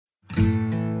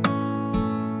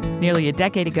Nearly a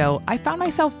decade ago, I found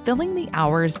myself filling the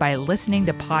hours by listening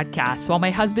to podcasts while my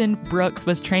husband, Brooks,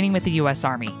 was training with the U.S.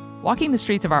 Army. Walking the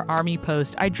streets of our Army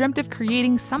post, I dreamt of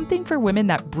creating something for women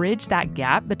that bridged that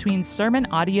gap between sermon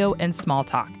audio and small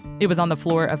talk. It was on the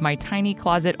floor of my tiny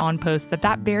closet on post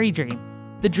that very dream,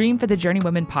 the dream for the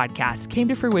Journeywomen podcast, came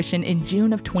to fruition in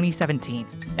June of 2017.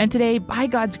 And today, by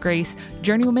God's grace,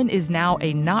 Journeywomen is now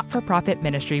a not-for-profit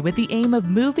ministry with the aim of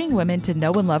moving women to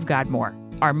know and love God more.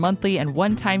 Our monthly and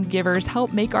one-time givers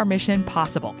help make our mission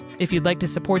possible. If you'd like to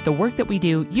support the work that we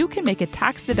do, you can make a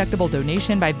tax-deductible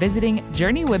donation by visiting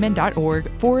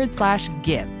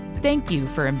journeywomen.org/give. Thank you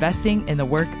for investing in the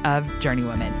work of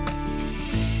Journeywomen.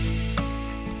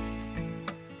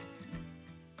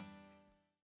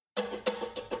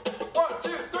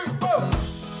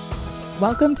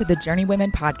 Welcome to the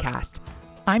Journeywomen podcast.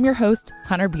 I'm your host,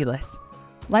 Hunter Belis.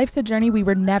 Life's a journey we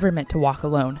were never meant to walk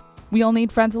alone. We all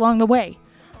need friends along the way.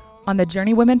 On the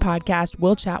Journeywomen podcast,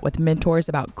 we'll chat with mentors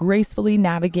about gracefully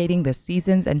navigating the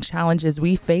seasons and challenges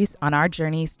we face on our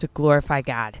journeys to glorify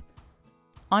God.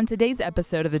 On today's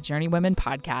episode of the Journeywomen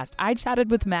podcast, I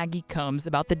chatted with Maggie Combs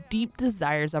about the deep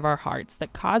desires of our hearts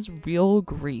that cause real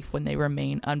grief when they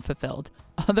remain unfulfilled,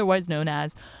 otherwise known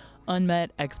as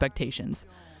Unmet Expectations.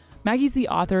 Maggie's the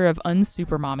author of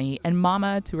Unsupermommy and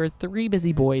mama to her 3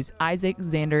 busy boys, Isaac,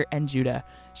 Xander, and Judah.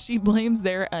 She blames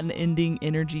their unending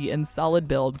energy and solid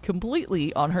build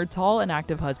completely on her tall and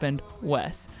active husband,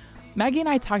 Wes. Maggie and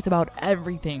I talked about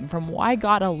everything from why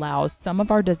God allows some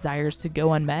of our desires to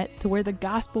go unmet to where the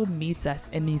gospel meets us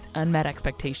in these unmet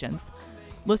expectations.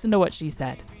 Listen to what she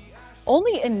said.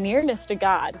 Only in nearness to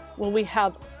God will we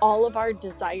have all of our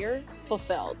desire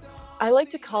fulfilled. I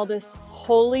like to call this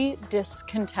holy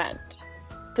discontent.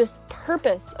 This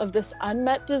purpose of this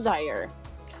unmet desire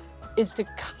is to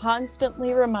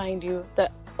constantly remind you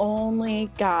that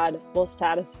only God will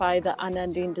satisfy the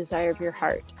unending desire of your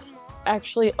heart.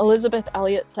 Actually, Elizabeth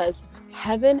Elliot says,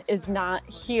 heaven is not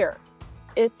here,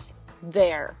 it's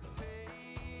there.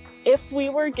 If we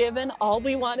were given all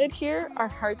we wanted here, our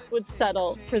hearts would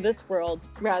settle for this world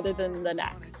rather than the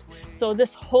next. So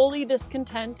this holy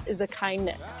discontent is a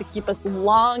kindness to keep us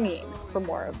longing for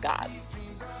more of God.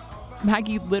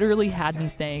 Maggie literally had me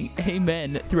saying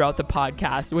amen throughout the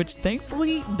podcast, which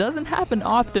thankfully doesn't happen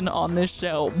often on this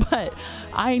show, but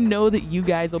I know that you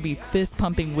guys will be fist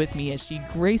pumping with me as she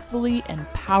gracefully and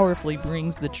powerfully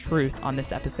brings the truth on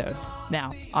this episode. Now,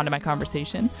 on to my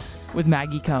conversation with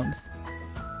Maggie Combs.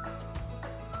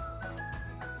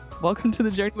 Welcome to the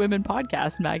Journeywomen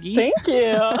podcast, Maggie. Thank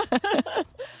you.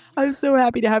 I'm so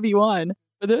happy to have you on.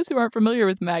 For those who aren't familiar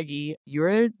with Maggie,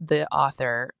 you're the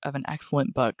author of an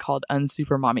excellent book called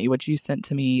Unsupermommy, which you sent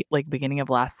to me beginning of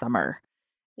last summer.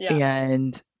 Yeah.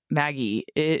 And Maggie,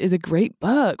 it is a great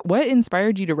book. What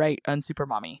inspired you to write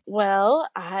Unsupermommy? Well,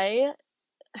 I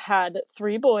had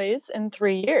 3 boys in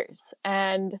 3 years,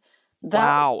 and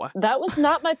that was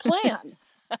not my plan.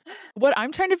 What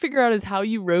I'm trying to figure out is how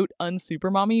you wrote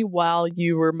Unsupermommy while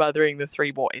you were mothering the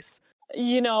 3 boys.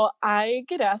 You know, I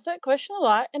get asked that question a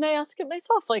lot, and I ask it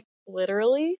myself,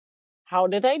 literally, how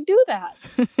did I do that?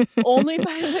 Only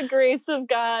by the grace of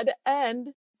God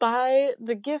and by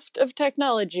the gift of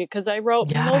technology, because I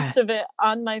wrote most of it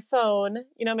on my phone.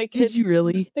 You know, my kids. Did you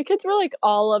really? My kids were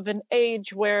all of an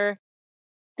age where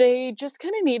they just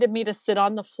kind of needed me to sit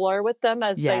on the floor with them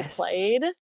as they played.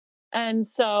 And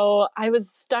so I was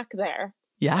stuck there.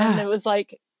 Yeah. And it was I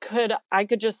could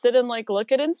just sit and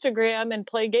look at Instagram and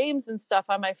play games and stuff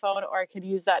on my phone, or I could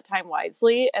use that time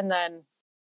wisely. And then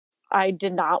I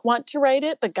did not want to write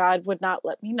it, but God would not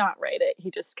let me not write it.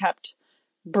 He just kept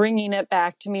bringing it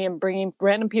back to me and bringing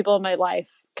random people in my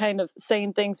life, kind of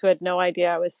saying things who had no idea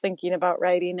I was thinking about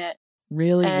writing it.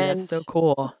 Really? That's so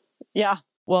cool. Yeah.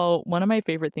 Well, one of my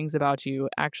favorite things about you,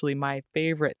 actually my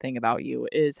favorite thing about you,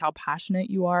 is how passionate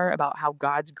you are about how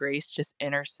God's grace just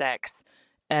intersects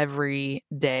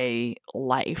everyday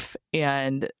life.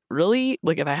 And really,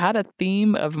 if I had a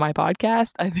theme of my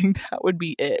podcast, I think that would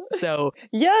be it. So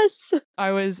yes,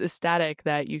 I was ecstatic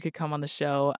that you could come on the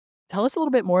show. Tell us a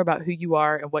little bit more about who you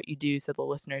are and what you do so the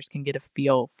listeners can get a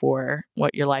feel for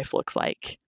what your life looks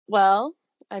like. Well,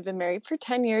 I've been married for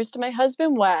 10 years to my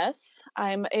husband, Wes.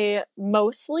 I'm a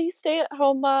mostly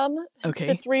stay-at-home mom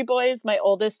to 3 boys. My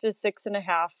oldest is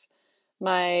 6.5.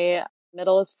 My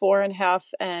middle is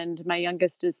 4.5, and my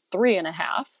youngest is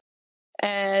 3.5.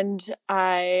 And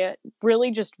I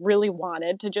really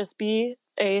wanted to just be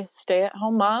a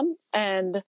stay-at-home mom.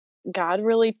 And God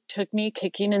really took me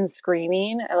kicking and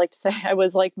screaming. I like to say I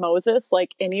was like Moses,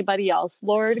 anybody else,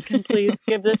 Lord, can please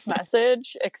give this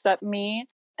message except me.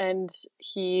 and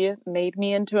he made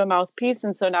me into a mouthpiece.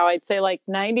 And so now I'd say like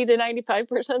 90 to 95%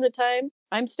 of the time,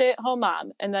 I'm stay-at-home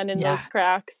mom. And then in those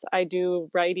cracks, I do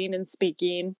writing and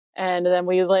speaking. And then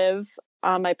we live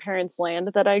on my parents'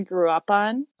 land that I grew up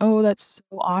on. Oh, that's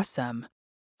so awesome.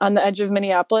 On the edge of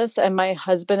Minneapolis. And my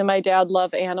husband and my dad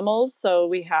love animals. So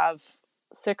we have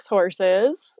 6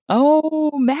 horses.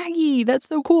 Oh, Maggie, that's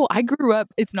so cool. I grew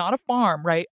up, it's not a farm,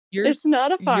 right? It's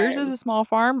not a farm. Yours is a small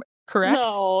farm, correct?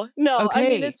 No. Okay. I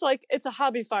mean, it's a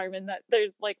hobby farm, and that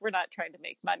there's like, we're not trying to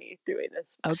make money doing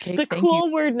this. Okay. The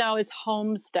cool word now is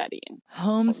homesteading.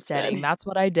 Homesteading. That's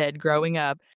what I did growing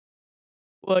up.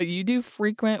 Well, you do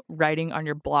frequent writing on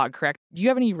your blog, correct? Do you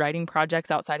have any writing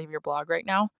projects outside of your blog right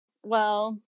now?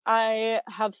 Well, I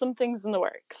have some things in the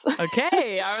works.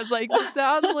 Okay. I was like, this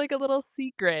sounds like a little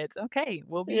secret. Okay.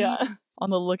 We'll be on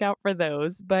the lookout for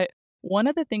those. But one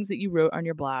of the things that you wrote on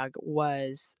your blog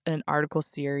was an article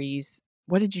series.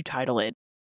 What did you title it?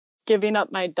 Giving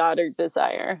Up My Daughter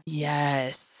Desire.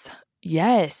 Yes.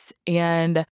 Yes.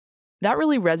 And that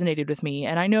really resonated with me.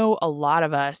 And I know a lot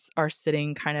of us are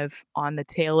sitting kind of on the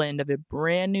tail end of a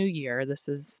brand new year.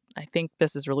 I think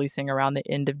this is releasing around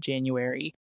the end of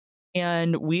January.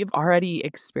 And we've already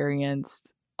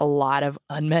experienced a lot of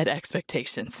unmet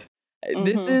expectations. Mm-hmm.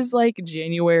 This is like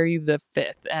January the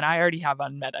 5th, and I already have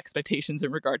unmet expectations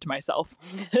in regard to myself.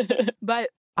 But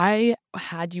I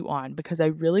had you on because I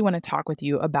really want to talk with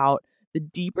you about the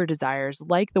deeper desires,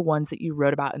 like the ones that you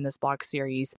wrote about in this blog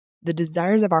series, the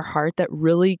desires of our heart that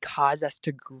really cause us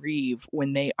to grieve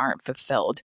when they aren't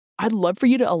fulfilled. I'd love for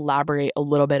you to elaborate a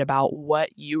little bit about what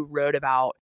you wrote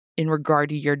about in regard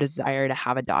to your desire to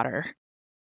have a daughter.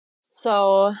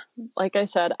 So, like I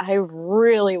said, I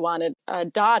really wanted a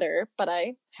daughter, but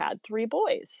I had 3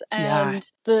 boys.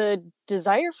 And the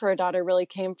desire for a daughter really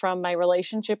came from my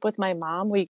relationship with my mom.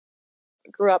 We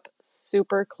grew up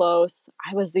super close.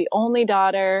 I was the only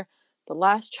daughter, the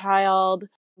last child.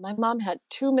 My mom had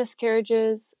 2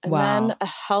 miscarriages and then a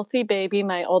healthy baby,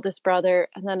 my oldest brother,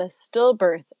 and then a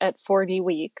stillbirth at 40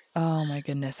 weeks. Oh my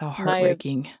goodness, how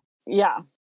heartbreaking. Yeah.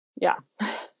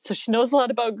 So she knows a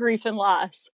lot about grief and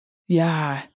loss.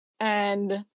 Yeah.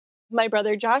 And my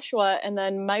brother Joshua, and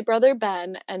then my brother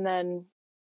Ben, and then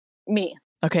me.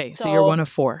 Okay, so you're one of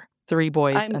 4. 3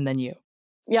 boys and then you.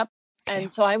 Yep. Okay.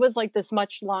 And so I was like this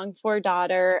much longed for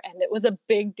daughter, and it was a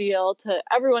big deal to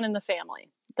everyone in the family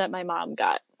that my mom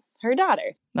got her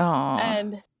daughter. Aww.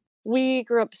 And we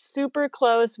grew up super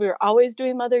close. We were always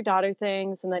doing mother-daughter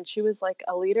things. And then she was like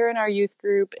a leader in our youth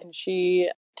group, and she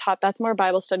taught Bethmore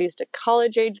Bible studies to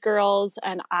college-age girls.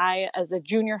 And I, as a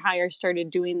junior hire,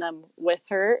 started doing them with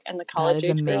her and the college-age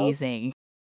girls. That is amazing.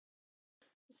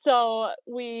 So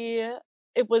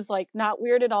it was like not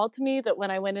weird at all to me that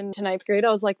when I went into 9th grade, I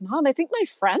was like, Mom, I think my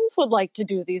friends would like to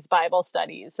do these Bible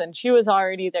studies. And she was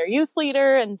already their youth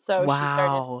leader. And so she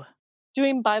started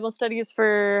doing Bible studies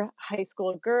for high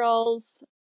school girls.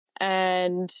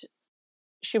 And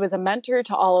she was a mentor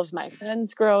to all of my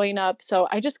friends growing up. So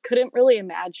I just couldn't really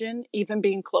imagine even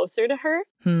being closer to her.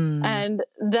 And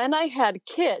then I had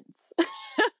kids.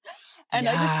 And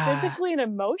I just physically and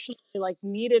emotionally like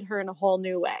needed her in a whole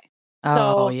new way.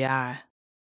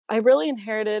 I really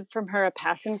inherited from her a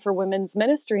passion for women's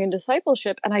ministry and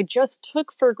discipleship. And I just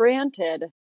took for granted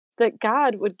that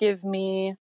God would give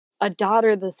me a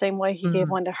daughter the same way he gave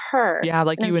one to her. Yeah,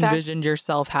 like you envisioned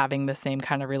yourself having the same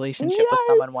kind of relationship with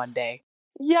someone one day.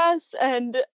 Yes.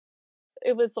 And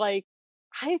it was like,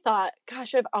 I thought,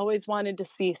 gosh, I've always wanted to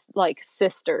see like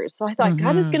sisters. So I thought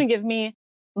God is going to give me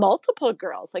multiple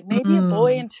girls, like maybe a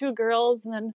boy and 2 girls.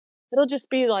 And then it'll just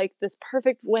be like this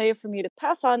perfect way for me to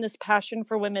pass on this passion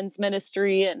for women's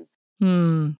ministry.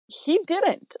 And he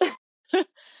didn't.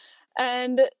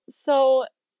 And so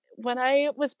when I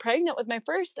was pregnant with my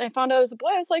first, I found out I was a boy.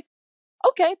 I was like,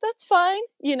 okay, that's fine.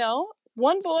 You know,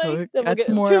 1 boy, so then we'll get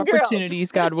get more 2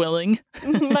 opportunities, God willing.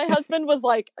 My husband was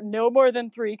like, no more than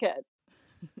 3 kids.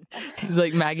 He's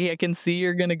like, Maggie, I can see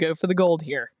you're going to go for the gold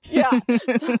here. Yeah.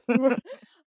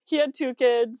 He had 2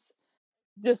 kids.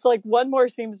 Just like 1 more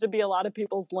seems to be a lot of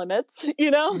people's limits, you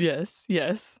know? Yes.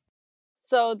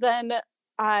 So then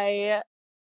I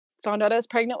found out I was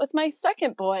pregnant with my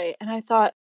second boy. And I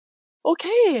thought,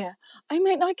 okay, I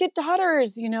might not get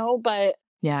daughters, you know, but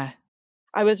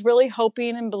I was really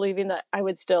hoping and believing that I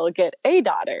would still get a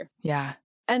daughter. Yeah.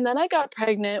 And then I got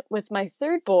pregnant with my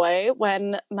 3rd boy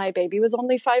when my baby was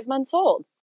only 5 months old.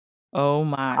 Oh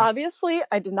my. Obviously,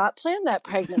 I did not plan that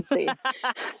pregnancy.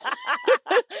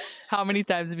 How many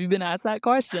times have you been asked that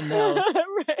question though?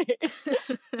 Right.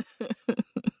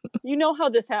 You know how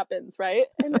this happens, right?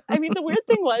 And I mean, the weird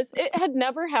thing was it had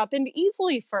never happened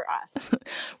easily for us.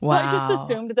 So I just Wow.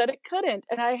 assumed that it couldn't.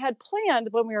 And I had planned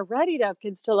when we were ready to have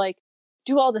kids to like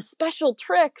do all the special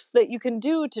tricks that you can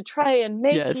do to try and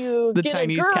make Yes, you the get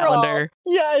Chinese a girl. calendar.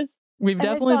 Yes. We've And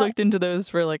I definitely thought looked into those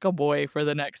for like a boy for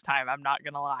the next time. I'm not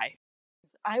going to lie.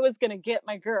 I was going to get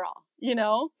my girl, you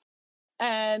know?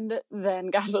 And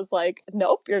then God was like,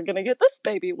 nope, you're going to get this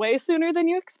baby way sooner than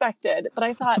you expected. But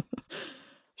I thought,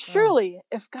 surely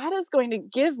if God is going to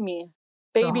give me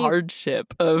The babies,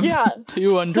 hardship of yeah,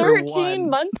 2 under 13 1.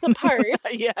 months apart,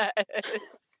 Yes.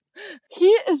 he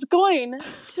is going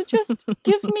to just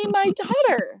give me my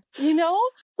daughter, you know?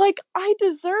 Like, I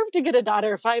deserve to get a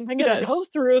daughter if I'm going to go Yes.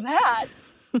 through that.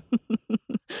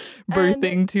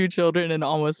 Birthing 2 children in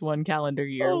almost 1 calendar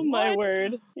year. Oh, my What?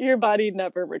 word. Your body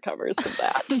never recovers from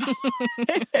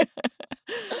that.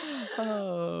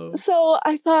 Oh. So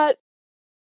I thought,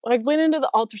 I went into the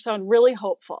ultrasound really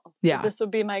hopeful Yeah. that this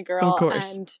would be my Of girl.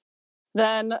 course. And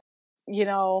then, you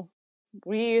know,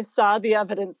 we saw the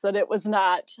evidence that it was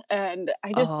not. And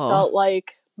I just felt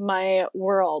like my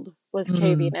world was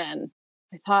caving in.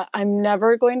 I thought, I'm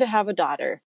never going to have a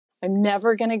daughter. I'm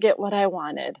never going to get what I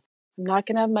wanted. I'm not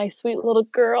going to have my sweet little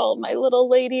girl, my little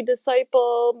lady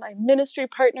disciple, my ministry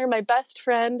partner, my best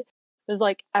friend. It was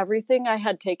like everything I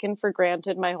had taken for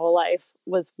granted my whole life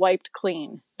was wiped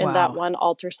clean in that one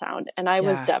ultrasound. And I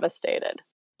was devastated.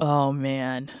 Oh,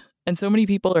 man. And so many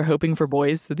people are hoping for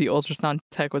boys that the ultrasound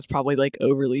tech was probably like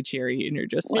overly cheery. And you're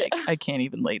just like, I can't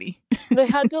even, lady. They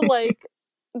had to like,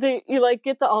 you like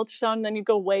get the ultrasound and then you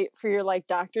go wait for your like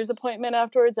doctor's appointment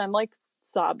afterwards. I'm like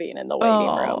sobbing in the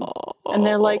waiting room. And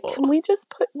they're like, can we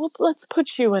just let's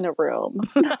put you in a room.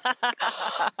 Okay.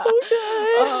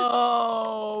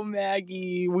 Oh,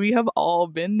 Maggie, we have all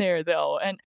been there though.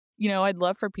 And, you know, I'd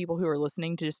love for people who are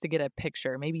listening to just to get a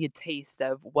picture, maybe a taste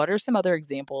of what are some other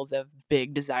examples of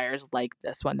big desires like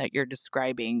this one that you're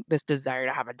describing, this desire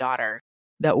to have a daughter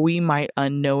that we might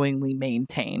unknowingly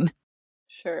maintain.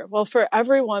 Sure. Well, for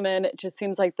every woman, it just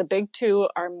seems like the big two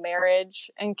are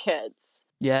marriage and kids.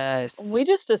 Yes. We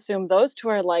just assume those two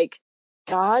are like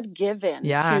God-given,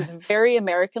 to use very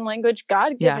American language,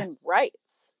 God-given rights.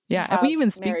 Yeah. And we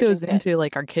even speak those into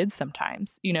like our kids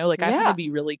sometimes, you know, like I've had to be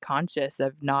really conscious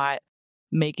of not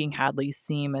making Hadley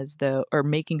seem as though, or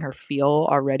making her feel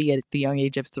already at the young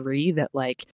age of 3 that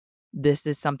like, this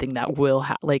is something that will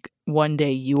like one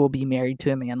day you will be married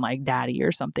to a man like daddy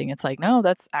or something. It's like, no,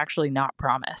 that's actually not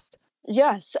promised.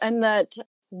 Yes. And that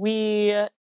we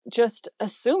just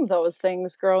assume those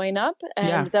things growing up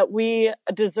and that we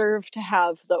deserve to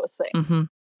have those things. Mm-hmm.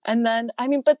 And then, I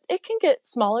mean, but it can get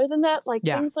smaller than that. Like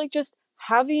things like just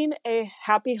having a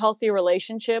happy, healthy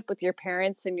relationship with your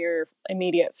parents and your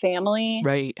immediate family.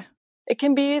 Right. It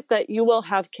can be that you will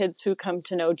have kids who come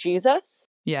to know Jesus.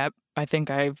 Yep. I think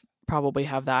I probably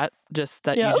have that, just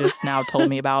that you just now told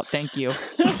me about. Thank you.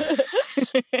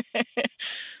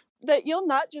 That you'll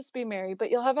not just be married, but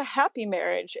you'll have a happy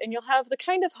marriage and you'll have the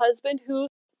kind of husband who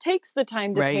takes the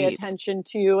time to pay attention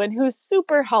to you and who's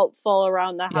super helpful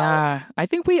around the house. Yeah, I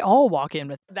think we all walk in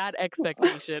with that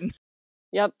expectation.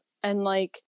 Yep. And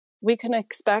like we can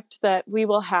expect that we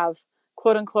will have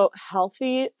quote unquote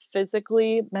healthy,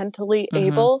 physically, mentally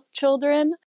able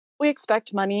children. We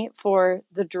expect money for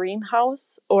the dream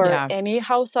house or any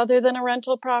house other than a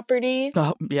rental property.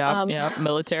 Oh, yeah.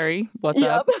 Military. What's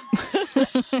up?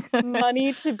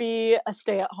 Money to be a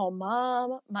stay-at-home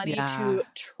mom. Money to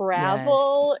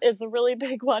travel is a really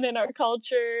big one in our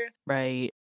culture.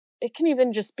 Right. It can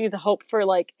even just be the hope for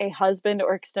like a husband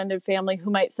or extended family who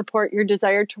might support your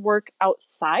desire to work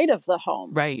outside of the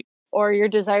home. Right. Or your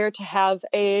desire to have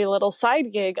a little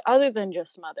side gig other than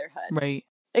just motherhood. Right.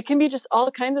 It can be just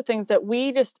all kinds of things that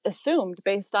we just assumed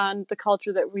based on the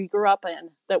culture that we grew up in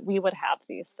that we would have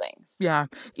these things. Yeah.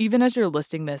 Even as you're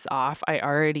listing this off, I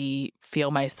already feel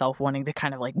myself wanting to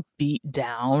kind of like beat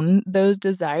down those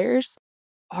desires.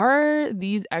 Are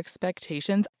these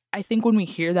expectations? I think when we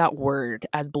hear that word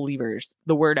as believers,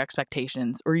 the word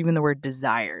expectations or even the word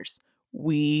desires,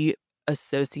 we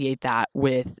associate that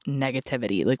with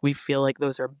negativity. Like we feel like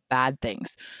those are bad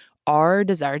things. Are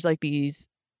desires like these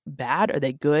bad? Are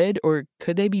they good? Or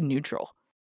could they be neutral?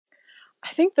 I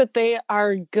think that they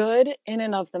are good in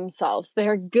and of themselves.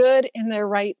 They're good in their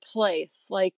right place.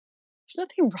 Like there's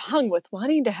nothing wrong with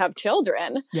wanting to have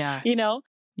children. Yeah. You know?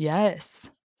 Yes.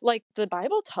 Like the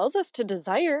Bible tells us to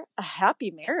desire a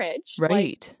happy marriage.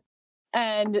 Right.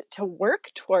 And to work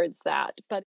towards that.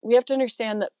 But we have to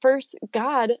understand that first,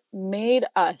 God made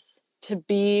us to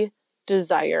be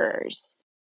desirers.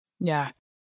 Yeah.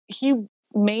 He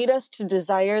made us to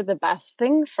desire the best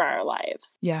thing for our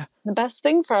lives. Yeah. The best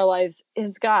thing for our lives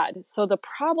is God. So the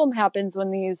problem happens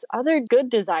when these other good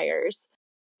desires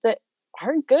that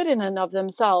aren't good in and of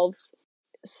themselves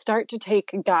start to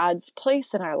take God's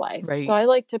place in our life. Right. So I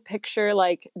like to picture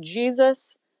like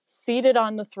Jesus seated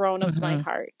on the throne of my Mm-hmm.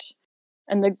 heart.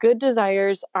 And the good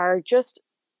desires are just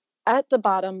at the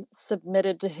bottom,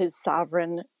 submitted to his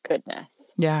sovereign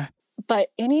goodness. Yeah. But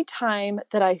anytime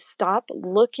that I stop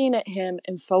looking at him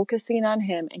and focusing on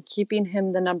him and keeping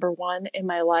him the number one in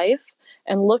my life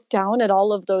and look down at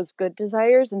all of those good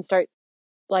desires and start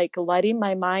like letting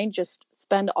my mind just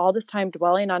spend all this time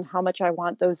dwelling on how much I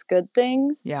want those good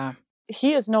things, Yeah.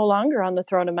 he is no longer on the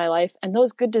throne of my life. And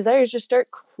those good desires just start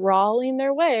crawling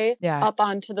their way Yeah. up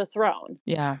onto the throne.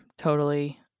 Yeah,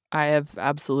 totally. I have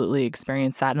absolutely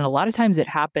experienced that. And a lot of times it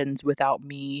happens without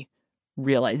me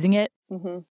realizing it.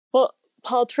 Mm-hmm. Well,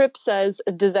 Paul Tripp says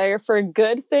a desire for a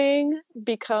good thing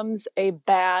becomes a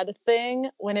bad thing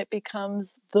when it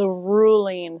becomes the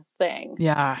ruling thing.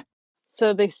 Yeah.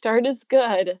 So they start as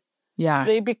good. Yeah.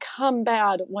 They become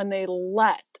bad when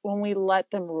we let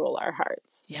them rule our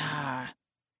hearts. Yeah.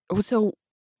 So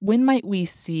when might we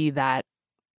see that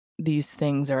these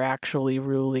things are actually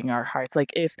ruling our hearts?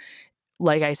 Like if,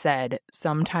 like I said,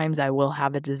 sometimes I will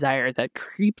have a desire that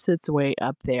creeps its way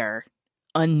up there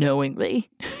unknowingly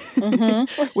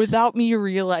Mm-hmm. without me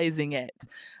realizing it.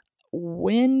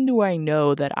 When do I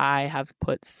know that I have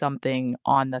put something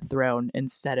on the throne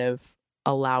instead of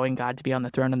allowing God to be on the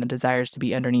throne and the desires to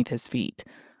be underneath his feet?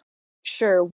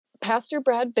 Sure. Pastor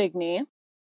Brad Bigney,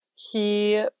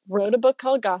 he wrote a book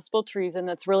called Gospel Treason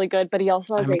that's really good, but he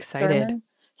also has I'm excited.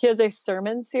 He has a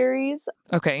sermon series.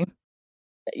 Okay.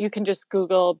 You can just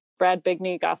Google Brad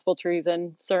Bigney Gospel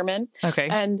Treason sermon. Okay.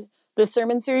 And the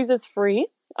sermon series is free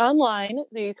online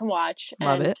that you can watch.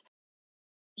 Love it.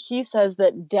 He says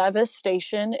that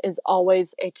devastation is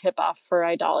always a tip-off for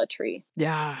idolatry.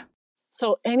 Yeah.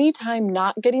 So anytime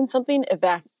not getting something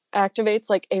activates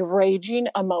like a raging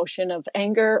emotion of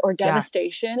anger or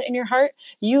devastation in your heart,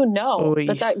 you know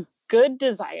that good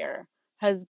desire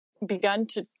has begun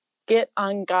to get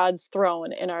on God's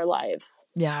throne in our lives.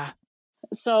 Yeah.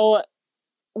 So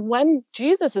when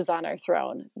Jesus is on our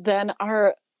throne, then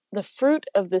the fruit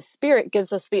of the Spirit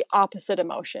gives us the opposite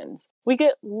emotions. We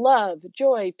get love,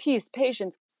 joy, peace,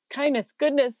 patience, kindness,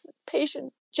 goodness,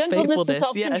 patience, gentleness, and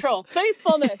self-control,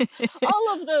 faithfulness,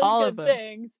 all of those good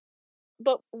things.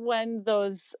 But when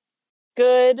those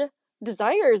good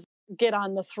desires get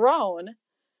on the throne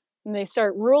and they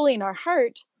start ruling our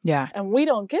heart, and we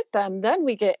don't get them, then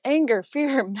we get anger,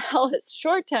 fear, malice,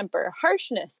 short temper,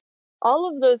 harshness,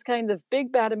 all of those kinds of big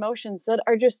bad emotions that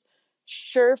are just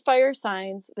surefire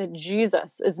signs that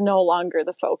Jesus is no longer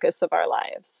the focus of our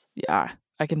lives. Yeah.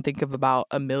 I can think of about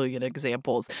a million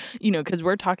examples, because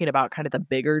we're talking about kind of the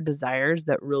bigger desires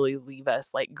that really leave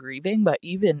us like grieving. But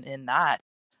even in that,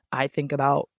 I think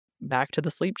about back to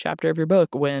the sleep chapter of your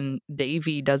book when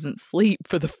Davy doesn't sleep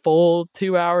for the full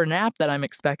 2-hour nap that I'm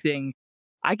expecting.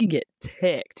 I can get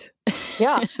ticked.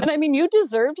 Yeah. And I mean, you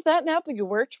deserved that nap. You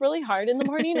worked really hard in the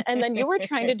morning and then you were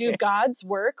trying to do God's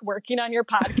work, working on your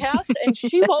podcast, and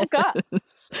she woke up.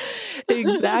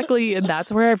 Exactly. And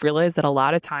that's where I've realized that a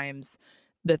lot of times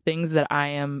the things that I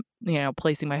am,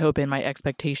 placing my hope in, my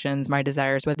expectations, my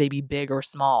desires, whether they be big or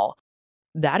small,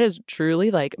 that is truly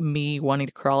like me wanting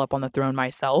to crawl up on the throne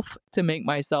myself to make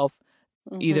myself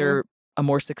either a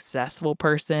more successful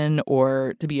person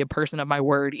or to be a person of my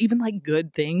word, even like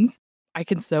good things. I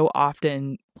can so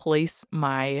often place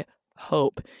my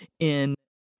hope in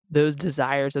those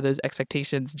desires or those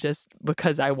expectations just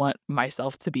because I want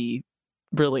myself to be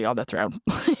really on the throne.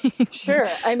 Sure.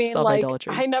 I mean, like,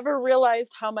 self-idolatry. I never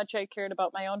realized how much I cared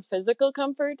about my own physical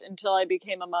comfort until I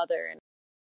became a mother. And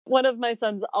one of my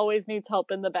sons always needs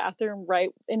help in the bathroom right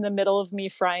in the middle of me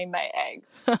frying my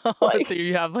eggs. Like, so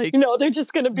you have like, they're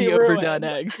just going to be the overdone ruined.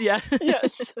 eggs. Yeah.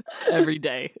 Yes. Every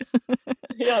day.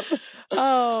 Yep.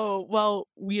 Oh, well,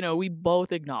 we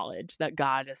both acknowledge that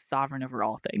God is sovereign over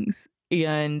all things.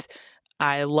 And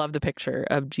I love the picture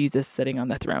of Jesus sitting on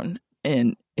the throne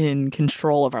and in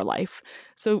control of our life.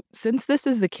 So since this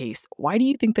is the case, why do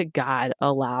you think that God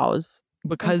allows,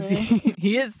 because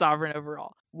he is sovereign over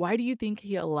all, why do you think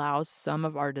he allows some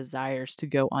of our desires to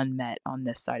go unmet on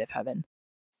this side of heaven?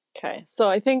 Okay, so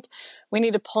I think we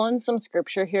need to pull in some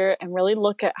scripture here and really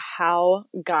look at how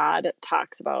God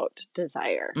talks about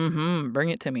desire. Bring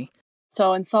it to me.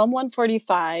 So in Psalm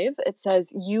 145, it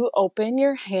says, "You open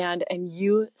your hand and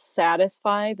you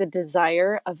satisfy the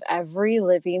desire of every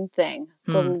living thing.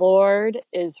 The Lord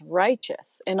is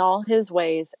righteous in all his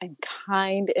ways and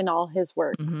kind in all his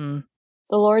works."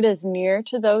 The Lord is near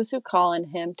to those who call on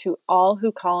him, to all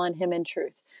who call on him in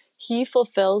truth. He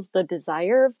fulfills the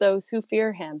desire of those who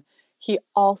fear him. He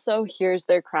also hears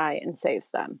their cry and saves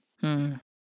them.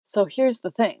 So here's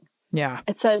the thing. Yeah.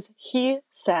 It says he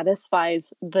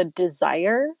satisfies the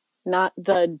desire, not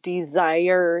the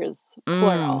desires,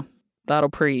 plural. That'll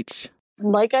preach.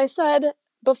 Like I said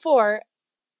before,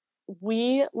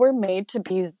 we were made to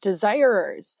be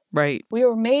desirers. Right. We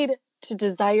were made to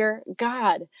desire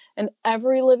God. And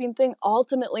every living thing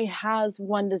ultimately has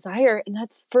one desire, and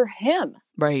that's for him.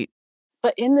 Right.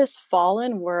 But in this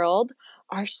fallen world,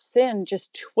 our sin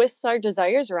just twists our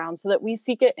desires around so that we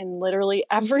seek it in literally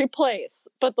every place,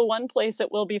 but the one place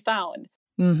it will be found.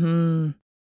 Mm-hmm.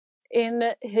 In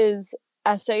his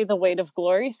essay, The Weight of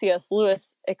Glory, C.S.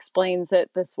 Lewis explains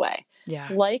it this way. Yeah.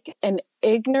 Like an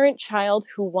ignorant child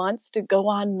who wants to go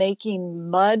on making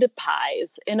mud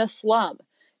pies in a slum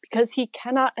because he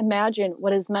cannot imagine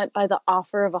what is meant by the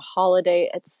offer of a holiday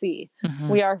at sea. Mm-hmm.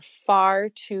 We are far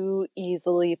too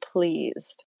easily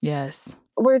pleased. Yes.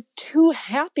 We're too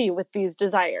happy with these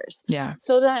desires. Yeah.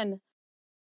 So then,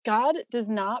 God does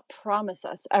not promise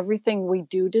us everything we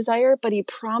do desire, but he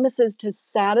promises to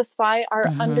satisfy our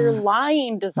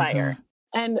underlying desire.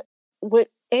 And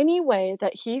any way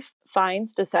that he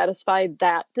finds to satisfy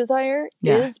that desire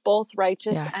is both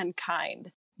righteous and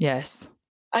kind. Yes.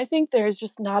 I think there's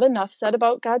just not enough said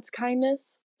about God's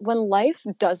kindness. When life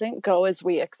doesn't go as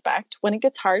we expect, when it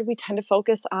gets hard, we tend to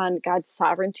focus on God's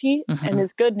sovereignty and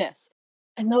his goodness.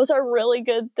 And those are really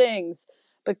good things.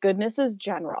 But goodness is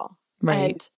general.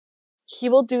 Right. And he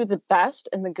will do the best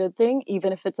and the good thing,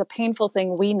 even if it's a painful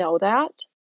thing. We know that.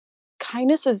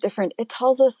 Kindness is different. It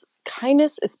tells us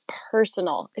kindness is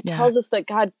personal. It tells us that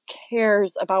God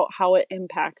cares about how it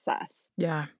impacts us.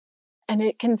 Yeah. And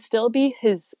it can still be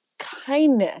his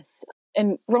kindness.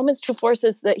 And Romans 2:4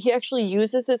 says that he actually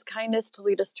uses his kindness to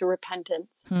lead us to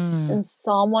repentance. And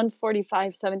Psalm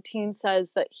 145:17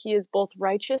 says that he is both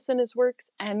righteous in his works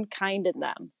and kind in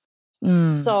them.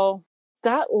 So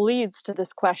that leads to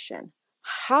this question.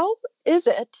 How is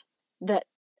it that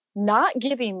not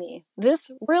giving me this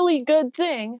really good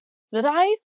thing that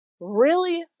I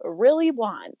really, really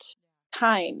want,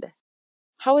 kind?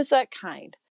 How is that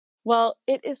kind? Well,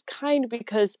 it is kind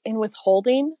because in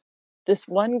withholding this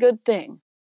one good thing,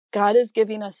 God is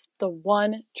giving us the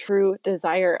one true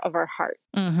desire of our heart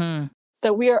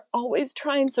that we are always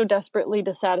trying so desperately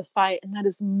to satisfy, and that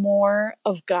is more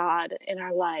of God in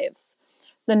our lives.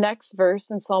 The next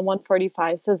verse in Psalm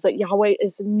 145 says that Yahweh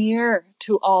is near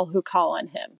to all who call on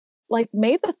him. Like,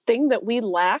 may the thing that we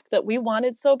lack, that we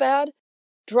wanted so bad,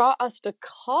 draw us to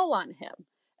call on him,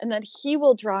 and that he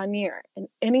will draw near. And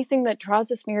anything that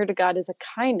draws us near to God is a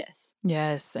kindness.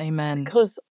 Yes. Amen.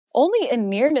 Because only in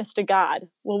nearness to God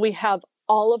will we have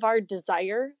all of our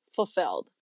desire fulfilled.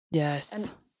 Yes.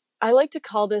 And I like to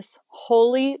call this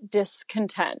holy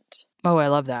discontent. Oh, I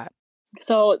love that.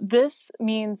 So this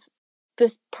means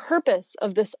this purpose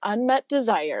of this unmet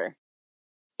desire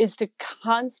is to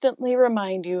constantly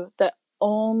remind you that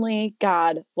only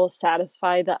God will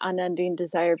satisfy the unending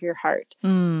desire of your heart.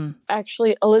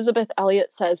 Actually, Elizabeth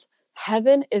Elliot says,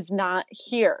 heaven is not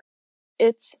here.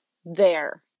 It's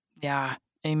there. Yeah.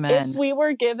 Amen. If we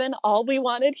were given all we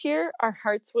wanted here, our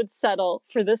hearts would settle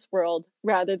for this world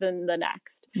rather than the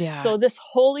next. Yeah. So this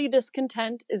holy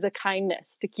discontent is a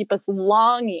kindness to keep us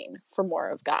longing for more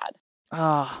of God.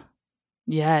 Oh,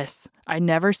 yes. I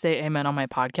never say amen on my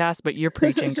podcast, but you're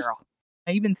preaching, girl.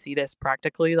 I even see this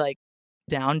practically like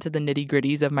down to the nitty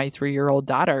gritties of my 3-year-old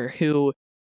daughter, who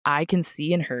I can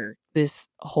see in her this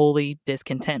holy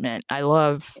discontentment. I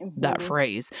love that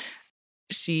phrase.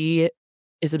 She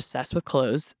is obsessed with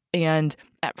clothes. And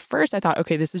at first I thought,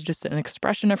 okay, this is just an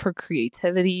expression of her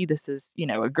creativity. This is,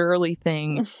 a girly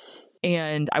thing.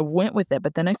 And I went with it.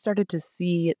 But then I started to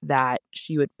see that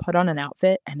she would put on an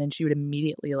outfit and then she would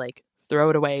immediately like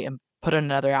throw it away and put on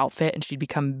another outfit, and she'd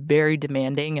become very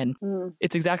demanding. And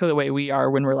it's exactly the way we are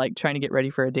when we're like trying to get ready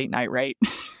for a date night, right?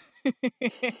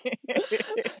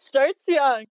 Starts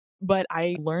young. But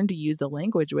I learned to use the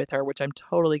language with her, which I'm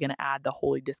totally going to add the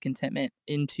holy discontentment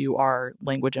into our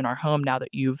language in our home now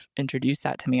that you've introduced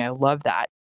that to me. I love that.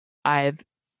 I've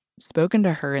spoken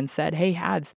to her and said, hey,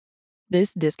 Hads,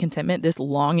 this discontentment, this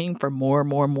longing for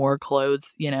more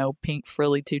clothes, pink,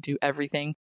 frilly tutu,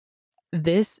 everything,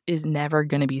 this is never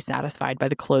going to be satisfied by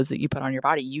the clothes that you put on your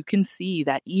body. You can see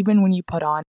that even when you put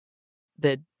on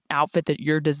the outfit that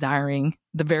you're desiring,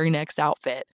 the very next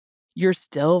outfit, you're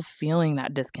still feeling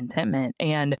that discontentment.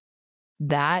 And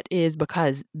that is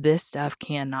because this stuff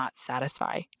cannot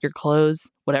satisfy your clothes,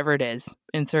 whatever it is.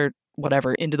 Insert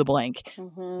whatever into the blank.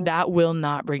 Mm-hmm. That will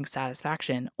not bring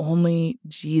satisfaction. Only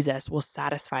Jesus will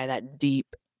satisfy that deep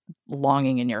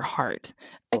longing in your heart.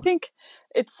 I think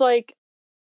it's like,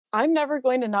 I'm never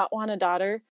going to not want a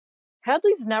daughter.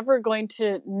 Hadley's never going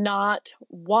to not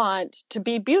want to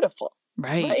be beautiful.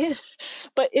 Right.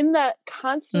 But in that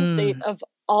constant state of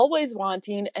always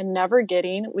wanting and never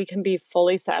getting, we can be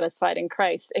fully satisfied in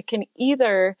Christ.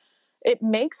 It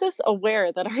makes us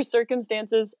aware that our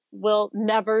circumstances will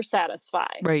never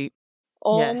satisfy. Right.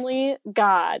 Only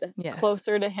God, Yes.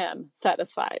 closer to him,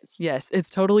 satisfies. Yes, it's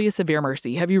totally a severe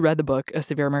mercy. Have you read the book, A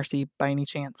Severe Mercy, by any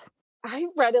chance? I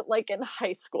read it like in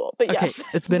high school, but okay, yes.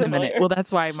 it's been a minute. Well,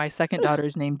 that's why my second daughter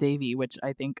is named Davy, which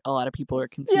I think a lot of people are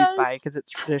confused by because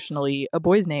it's traditionally a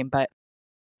boy's name. But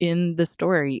in the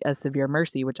story, A Severe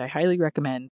Mercy, which I highly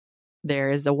recommend,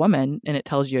 there is a woman, and it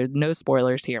tells you, no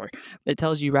spoilers here, it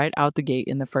tells you right out the gate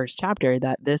in the first chapter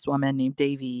that this woman named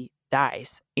Davy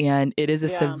dies. And it is a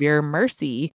severe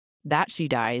mercy that she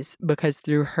dies because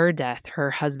through her death, her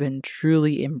husband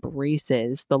truly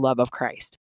embraces the love of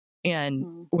Christ.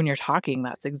 And when you're talking,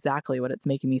 that's exactly what it's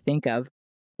making me think of.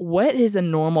 What is a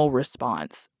normal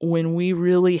response when we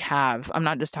really have, I'm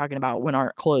not just talking about when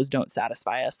our clothes don't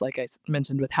satisfy us, like I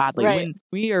mentioned with Hadley, when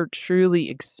we are truly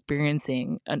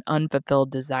experiencing an unfulfilled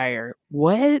desire,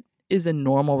 what is a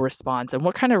normal response? And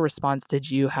what kind of response did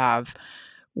you have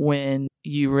when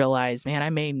you realize, man,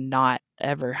 I may not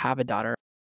ever have a daughter?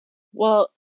 Well,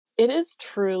 it is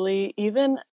truly,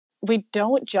 we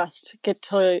don't just get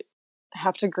to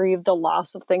have to grieve the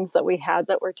loss of things that we had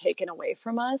that were taken away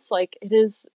from us. Like, it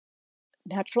is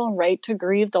natural and right to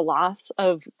grieve the loss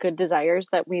of good desires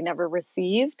that we never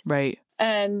received. Right.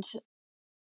 And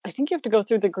I think you have to go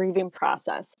through the grieving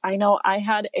process. I know I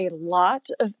had a lot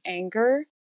of anger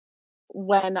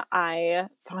when I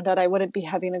found out I wouldn't be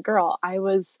having a girl. I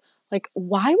was like,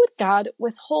 why would God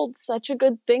withhold such a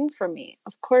good thing from me?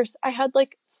 Of course, I had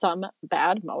like some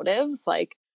bad motives,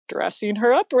 like dressing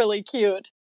her up really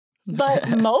cute.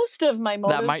 But most of my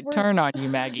motives that might turn on you,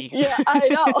 Maggie. Yeah, I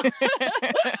know.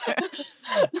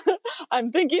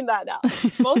 I'm thinking that now.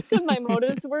 Most of my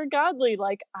motives were godly.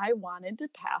 Like, I wanted to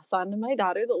pass on to my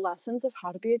daughter the lessons of how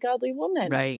to be a godly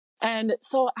woman. Right. And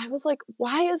so I was like,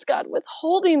 why is God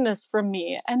withholding this from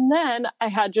me? And then I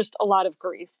had just a lot of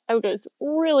grief. I was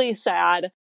really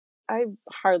sad. I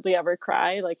hardly ever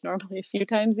cry, like normally a few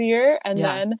times a year. And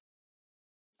then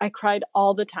I cried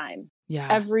all the time. Yeah.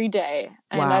 Every day.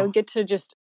 And I would get to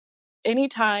just any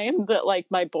time that like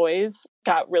my boys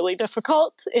got really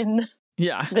difficult in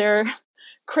their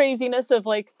craziness of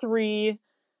like 3,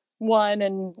 1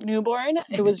 and newborn,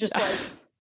 it was just like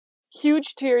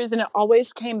huge tears, and it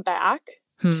always came back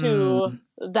to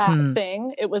that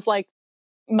thing. It was like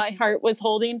my heart was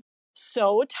holding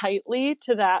so tightly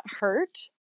to that hurt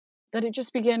that it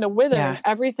just began to wither, and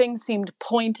everything seemed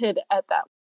pointed at that.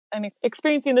 I'm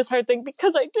experiencing this hard thing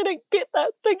because I didn't get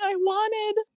that thing I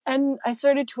wanted. And I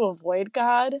started to avoid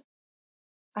God.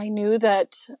 I knew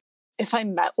that if I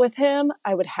met with him,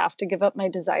 I would have to give up my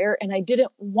desire, and I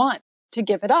didn't want to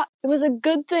give it up. It was a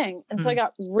good thing. And so I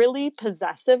got really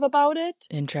possessive about it.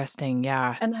 Interesting.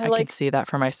 Yeah. And I could see that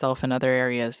for myself in other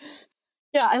areas.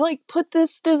 Yeah. I like put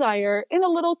this desire in a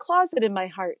little closet in my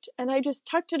heart, and I just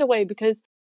tucked it away because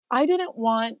I didn't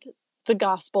want the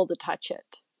gospel to touch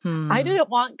it. I didn't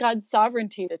want God's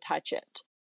sovereignty to touch it,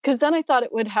 because then I thought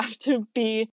it would have to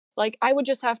be like, I would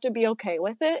just have to be okay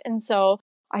with it. And so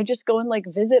I just go and like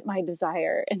visit my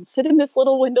desire and sit in this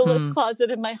little windowless closet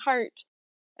in my heart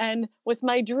and with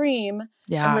my dream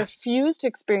and refuse to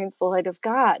experience the light of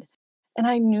God. And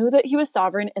I knew that he was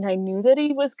sovereign, and I knew that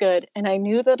he was good, and I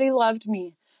knew that he loved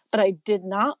me, but I did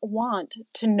not want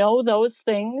to know those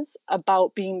things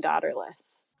about being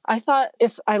daughterless. I thought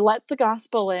if I let the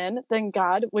gospel in, then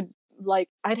God would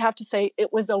I'd have to say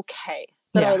it was okay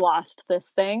that I lost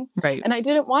this thing. Right. And I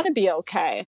didn't want to be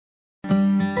okay.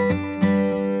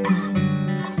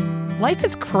 Life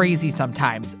is crazy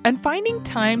sometimes, and finding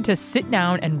time to sit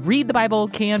down and read the Bible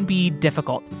can be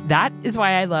difficult. That is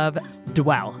why I love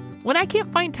Dwell. When I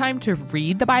can't find time to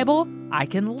read the Bible, I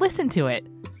can listen to it.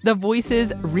 The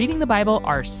voices reading the Bible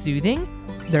are soothing.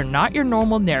 They're not your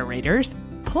normal narrators.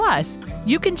 Plus,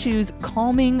 you can choose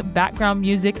calming background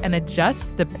music and adjust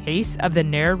the pace of the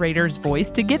narrator's voice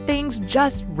to get things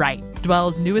just right.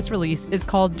 Dwell's newest release is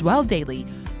called Dwell Daily,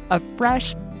 a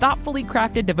fresh, thoughtfully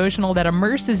crafted devotional that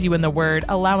immerses you in the Word,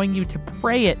 allowing you to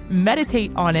pray it,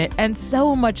 meditate on it, and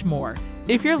so much more.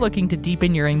 If you're looking to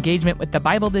deepen your engagement with the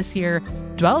Bible this year,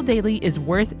 Dwell Daily is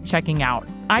worth checking out.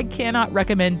 I cannot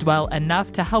recommend Dwell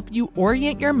enough to help you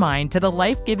orient your mind to the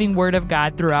life-giving Word of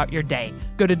God throughout your day.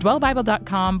 Go to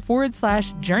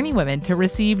dwellbible.com/journeywomen to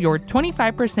receive your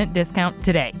 25% discount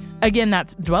today. Again,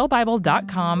 that's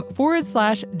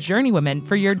dwellbible.com/journeywomen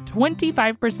for your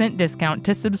 25% discount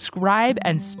to subscribe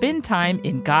and spend time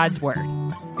in God's Word.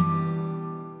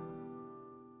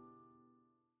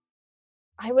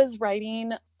 I was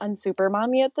writing on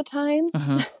Supermommy at the time.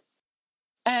 Mm-hmm.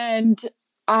 And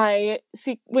I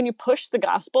see when you push the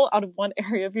gospel out of one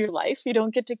area of your life, you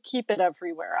don't get to keep it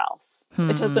everywhere else.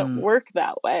 It doesn't work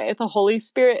that way. The Holy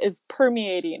Spirit is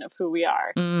permeating of who we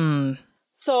are.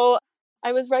 So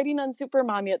I was writing on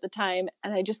Supermommy at the time,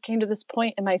 and I just came to this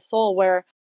point in my soul where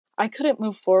I couldn't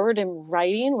move forward in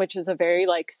writing, which is a very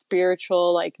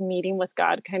spiritual, meeting with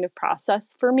God kind of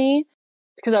process for me,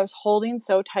 because I was holding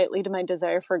so tightly to my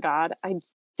desire for God. I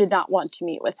did not want to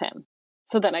meet with him.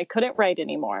 So then I couldn't write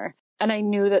anymore. And I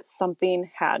knew that something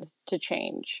had to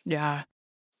change. Yeah.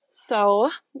 So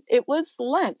it was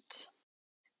Lent.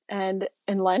 And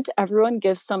in Lent, everyone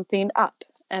gives something up.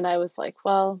 And I was like,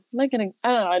 well, I don't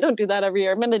know. I don't do that every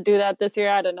year. I'm going to do that this year.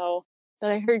 I don't know.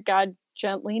 But I heard God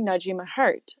gently nudging my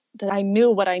heart that I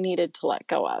knew what I needed to let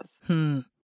go of. And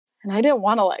I didn't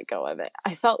want to let go of it.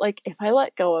 I felt like if I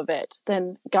let go of it,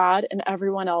 then God and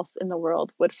everyone else in the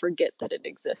world would forget that it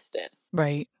existed.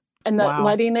 Right. And that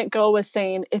letting it go was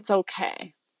saying, it's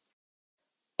okay.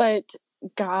 But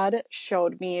God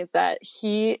showed me that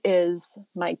he is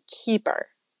my keeper.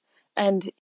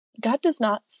 And God does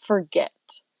not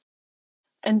forget.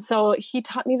 And so he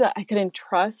taught me that I could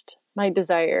entrust my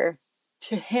desire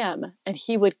to him and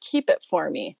he would keep it for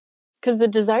me. Because the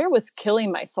desire was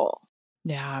killing my soul.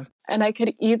 Yeah. And I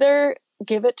could either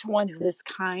give it to one who is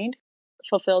kind,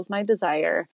 fulfills my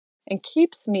desire, and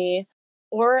keeps me,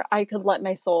 or I could let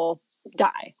my soul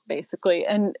die, basically.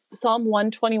 And Psalm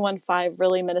 121:5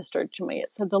 really ministered to me.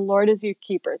 It said, the Lord is your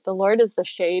keeper. The Lord is the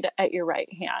shade at your right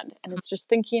hand. And it's just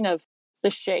thinking of the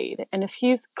shade. And if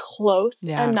he's close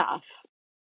enough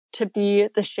to be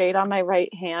the shade on my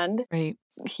right hand,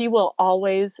 he will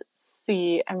always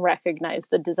see and recognize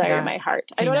the desire in my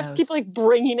heart. I don't have to keep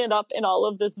bringing it up in all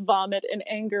of this vomit and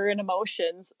anger and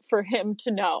emotions for him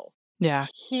to know. Yeah.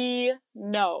 He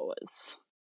knows.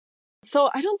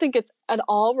 So I don't think it's at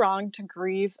all wrong to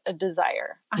grieve a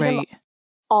desire. I am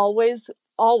always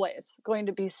going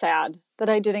to be sad that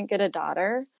I didn't get a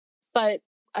daughter, but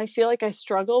I feel like I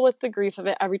struggle with the grief of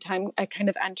it every time I kind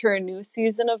of enter a new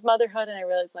season of motherhood and I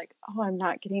realize I'm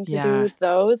not getting to do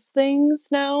those things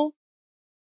now.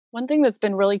 One thing that's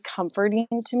been really comforting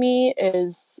to me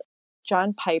is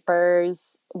John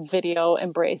Piper's video,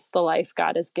 Embrace the Life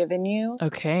God Has Given You.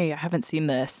 Okay, I haven't seen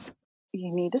this. You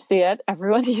need to see it.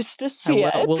 Everyone needs to see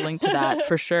it. We'll link to that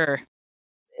for sure.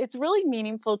 It's really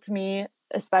meaningful to me,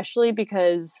 especially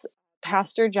because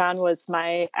Pastor John was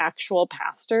my actual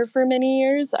pastor for many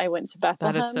years. I went to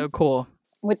Bethlehem. That is so cool.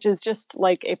 Which is just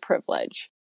like a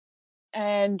privilege.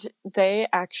 And they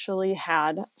actually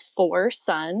had 4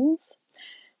 sons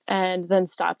and then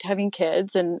stopped having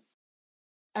kids. And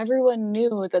everyone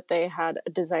knew that they had a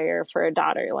desire for a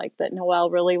daughter, that Noelle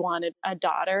really wanted a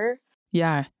daughter.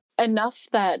 Yeah. Enough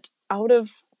that out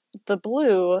of the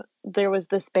blue, there was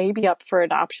this baby up for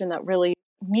adoption that really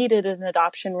needed an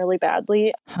adoption really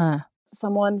badly.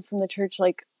 Someone from the church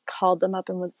called them up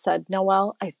and said,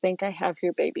 Noelle, I think I have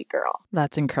your baby girl.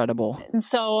 That's incredible. And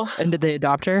did they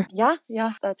adopt her? Yeah,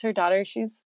 that's her daughter.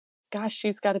 She's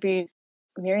got to be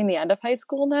nearing the end of high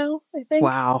school now, I think.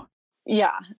 Wow.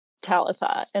 Yeah,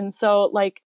 Talitha. And so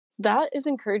that is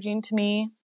encouraging to me.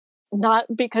 Not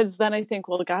because then I think,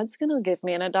 well, God's going to give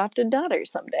me an adopted daughter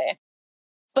someday.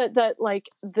 But that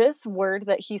this word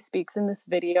that he speaks in this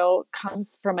video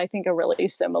comes from, I think, a really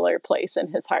similar place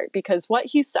in his heart. Because what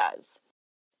he says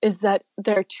is that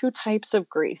there are 2 types of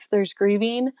grief. There's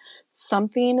grieving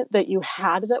something that you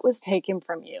had that was taken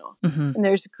from you. And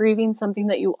there's grieving something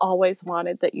that you always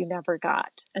wanted that you never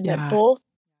got. And that both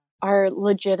are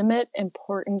legitimate,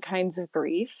 important kinds of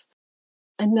grief.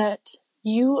 And that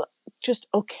you just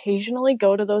occasionally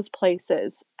go to those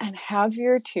places and have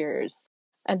your tears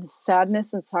and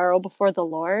sadness and sorrow before the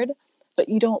Lord, but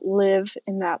you don't live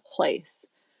in that place.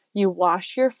 You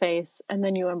wash your face and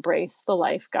then you embrace the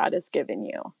life God has given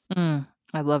you.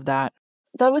 I love that.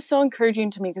 That was so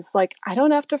encouraging to me because I don't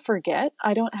have to forget.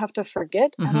 I don't have to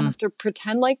forget. I don't have to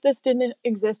pretend like this didn't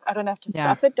exist. I don't have to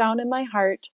stuff it down in my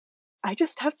heart. I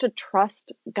just have to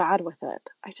trust God with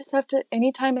it. I just have to,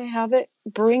 anytime I have it,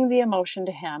 bring the emotion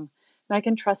to him. And I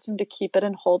can trust him to keep it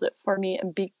and hold it for me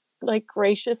and be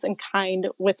gracious and kind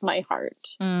with my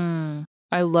heart.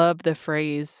 I love the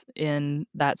phrase in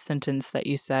that sentence that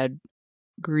you said,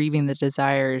 grieving the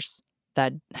desires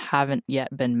that haven't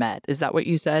yet been met. Is that what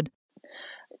you said?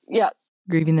 Yeah.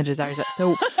 Grieving the desires that.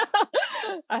 So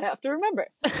I have to remember.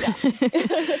 Yeah.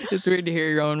 it's weird to hear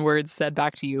your own words said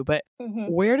back to you, but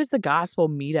where does the gospel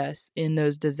meet us in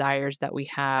those desires that we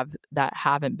have that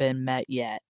haven't been met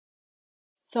yet?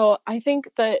 So I think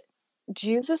that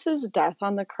Jesus' death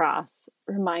on the cross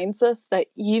reminds us that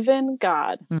even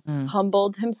God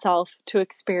humbled himself to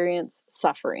experience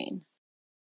suffering.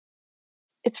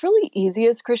 It's really easy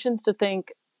as Christians to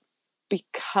think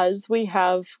because we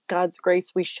have God's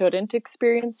grace, we shouldn't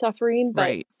experience suffering.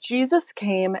 But Jesus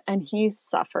came and he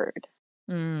suffered.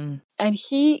 And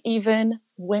he even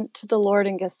went to the Lord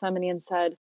in Gethsemane and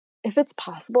said, if it's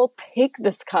possible, take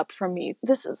this cup from me.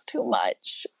 This is too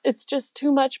much. It's just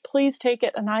too much. Please take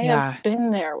it. And I have been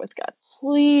there with God.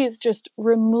 Please just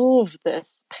remove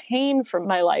this pain from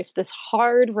my life, this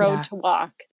hard road to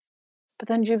walk. But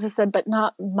then Jesus said, but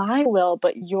not my will,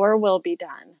 but your will be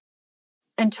done.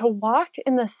 And to walk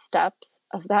in the steps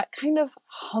of that kind of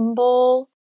humble,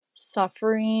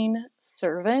 suffering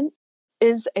servant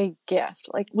is a gift.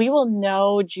 Like, we will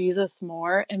know Jesus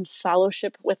more and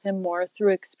fellowship with him more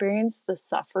through experience the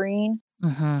suffering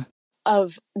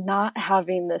of not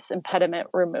having this impediment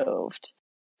removed.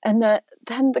 And that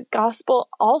then the gospel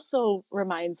also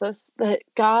reminds us that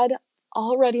God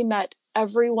already met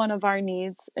every one of our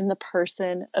needs in the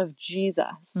person of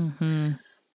Jesus.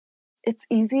 It's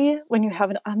easy when you have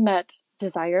an unmet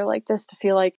desire like this to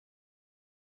feel like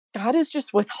God is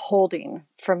just withholding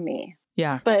from me.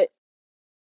 Yeah. But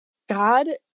God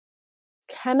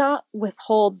cannot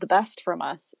withhold the best from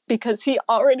us because he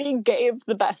already gave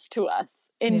the best to us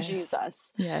in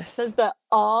Jesus. Yes. It says that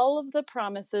all of the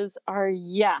promises are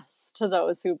yes to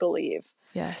those who believe.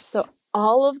 Yes. So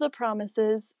all of the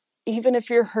promises, even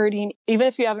if you're hurting, even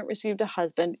if you haven't received a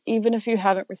husband, even if you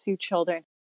haven't received children,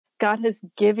 God has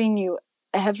given you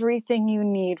everything you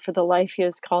need for the life he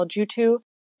has called you to.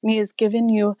 And he has given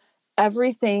you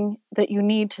everything that you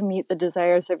need to meet the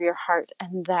desires of your heart.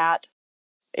 And that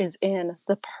is in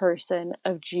the person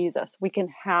of Jesus. We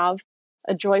can have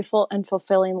a joyful and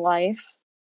fulfilling life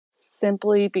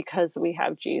simply because we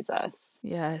have Jesus.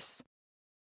 Yes.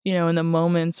 You know, in the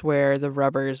moments where the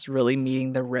rubber is really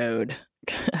meeting the road,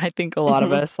 I think a lot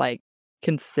of us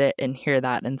can sit and hear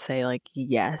that and say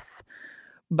yes.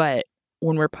 But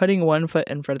when we're putting one foot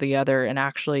in front of the other and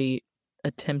actually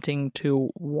attempting to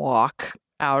walk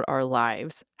out our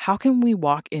lives, how can we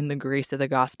walk in the grace of the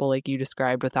gospel like you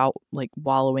described without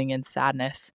wallowing in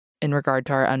sadness in regard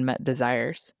to our unmet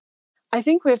desires? I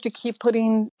think we have to keep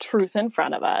putting truth in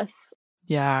front of us.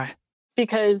 Yeah.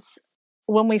 Because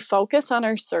when we focus on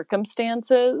our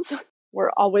circumstances,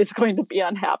 we're always going to be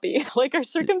unhappy. Our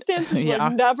circumstances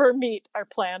would never meet our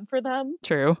plan for them.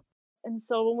 True. And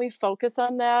so when we focus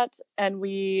on that and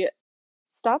we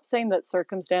stop saying that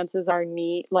circumstances are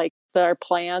need, that our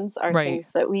plans are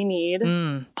things that we need.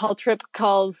 Paul Tripp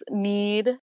calls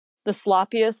need the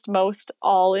sloppiest, most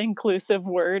all-inclusive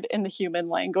word in the human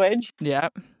language. Yeah.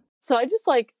 So I just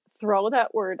throw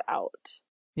that word out.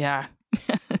 Yeah.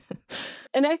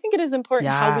 And I think it is important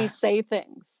how we say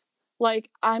things.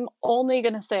 I'm only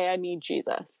going to say I need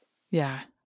Jesus. Yeah.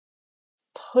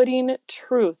 Putting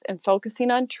truth and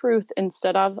focusing on truth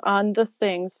instead of on the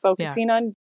things, focusing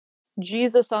on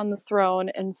Jesus on the throne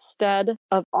instead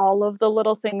of all of the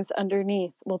little things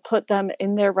underneath. We'll put them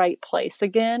in their right place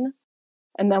again.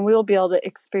 And then we will be able to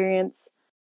experience,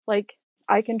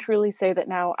 I can truly say that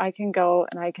now I can go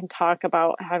and I can talk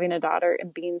about having a daughter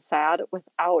and being sad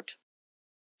without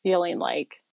feeling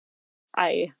like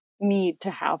I need to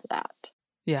have that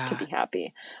to be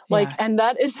happy. And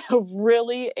that is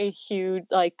really a huge,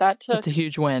 that took... It's a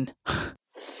huge win.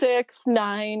 6,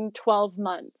 9, 12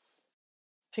 months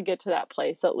to get to that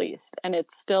place at least. And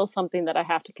it's still something that I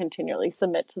have to continually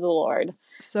submit to the Lord.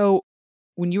 So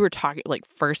when you were talking,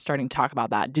 first starting to talk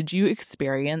about that, did you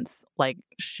experience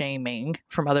shaming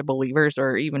from other believers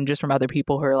or even just from other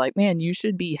people who are like, man, you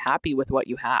should be happy with what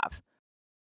you have?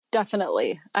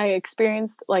 Definitely. I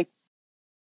experienced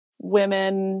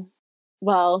women,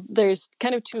 well, there's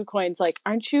kind of two coins.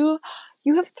 Aren't you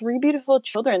have 3 beautiful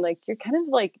children. You're kind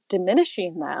of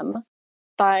diminishing them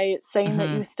by saying that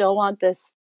you still want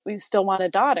this, you still want a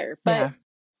daughter. But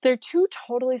they're 2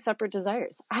 totally separate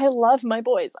desires. I love my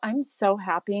boys. I'm so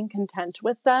happy and content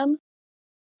with them.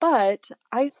 But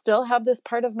I still have this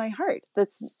part of my heart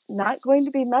that's not going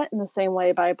to be met in the same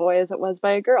way by a boy as it was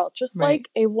by a girl. Just like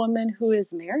a woman who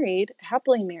is married,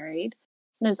 happily married,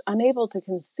 and is unable to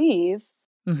conceive,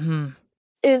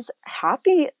 is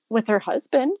happy with her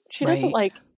husband. She doesn't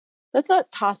That's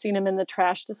not tossing him in the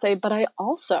trash to say, but I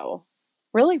also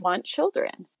really want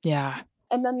children. Yeah.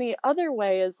 And then the other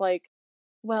way is like,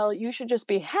 well, you should just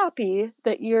be happy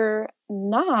that you're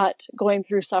not going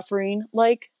through suffering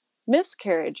like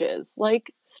miscarriages,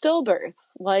 like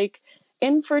stillbirths, like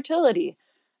infertility.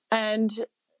 And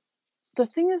the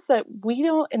thing is that we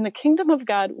don't, in the kingdom of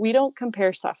God, we don't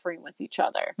compare suffering with each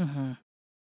other. Mm-hmm.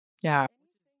 Yeah.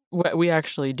 We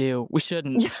actually do. We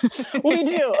shouldn't. We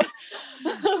do.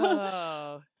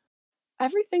 Oh.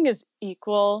 Everything is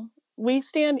equal. We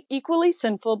stand equally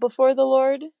sinful before the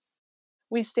Lord.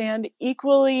 We stand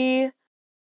equally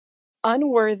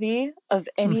unworthy of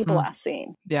any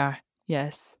blessing. Yeah.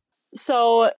 Yes.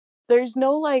 So there's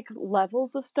no like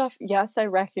levels of stuff. Yes, I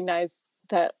recognize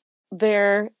that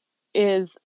there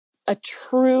is a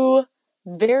true,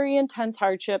 very intense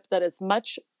hardship that is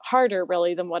much harder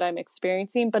really than what I'm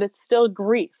experiencing, but it's still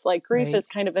grief. Like grief is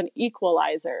kind of an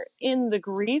equalizer. In the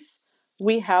grief,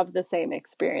 we have the same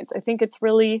experience. I think it's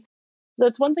really,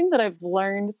 that's one thing that I've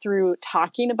learned through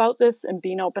talking about this and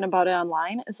being open about it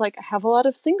online is like I have a lot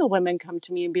of single women come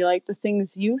to me and be like, the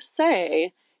things you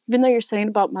say, even though you're saying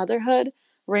about motherhood,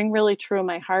 ring really true in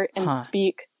my heart and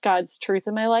speak God's truth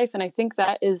in my life. And I think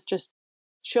that is just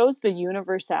shows the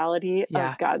universality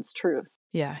of God's truth.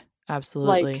 Yeah,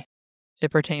 absolutely. Like, it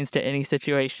pertains to any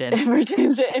situation. It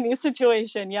pertains to any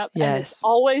situation. Yep. Yes. And it's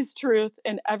always truth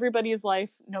in everybody's life,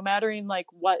 no matter in like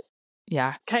what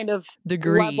kind of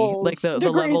degree, levels, like the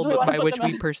level by which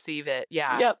we perceive it.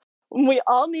 Yeah. Yep. We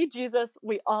all need Jesus.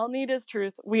 We all need his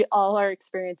truth. We all are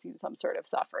experiencing some sort of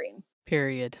suffering.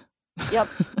 Period. Yep.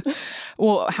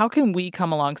 Well, how can we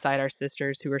come alongside our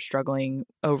sisters who are struggling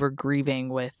over grieving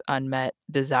with unmet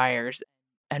desires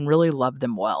and really love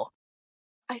them well?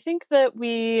 I think that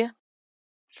we,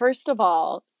 first of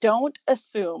all, don't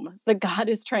assume that God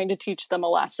is trying to teach them a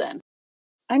lesson.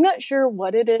 I'm not sure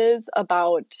what it is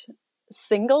about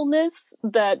singleness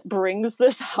that brings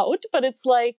this out, but it's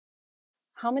like,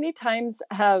 how many times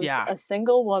has a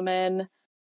single woman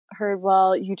heard,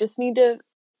 well, you just need to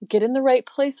get in the right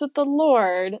place with the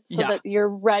Lord so that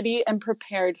you're ready and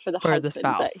prepared for the husband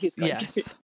that he's going to be.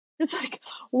 It's like,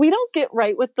 we don't get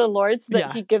right with the Lord so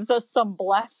that he gives us some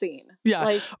blessing. Yeah.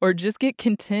 Like, or just get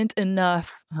content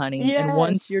enough, honey. Yes. And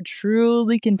once you're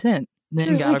truly content,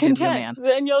 then God will give you a man.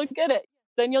 Then you'll get it.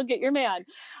 Then you'll get your man.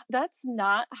 That's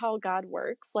not how God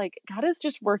works. Like, God is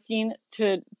just working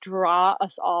to draw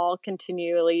us all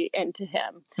continually into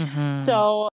him. Mm-hmm.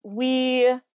 So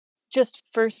we just,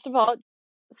 first of all,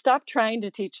 stop trying to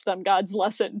teach them God's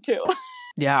lesson too.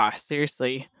 Yeah,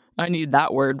 seriously. I need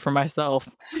that word for myself.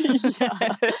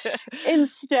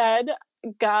 Instead,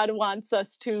 God wants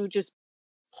us to just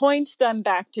point them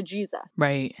back to Jesus.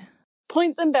 Right.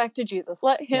 Point them back to Jesus.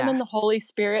 Let him and the Holy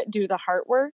Spirit do the heart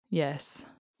work. Yes.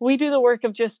 We do the work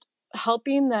of just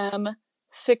helping them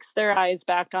fix their eyes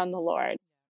back on the Lord.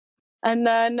 And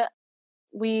then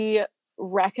we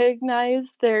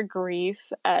recognize their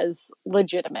grief as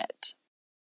legitimate.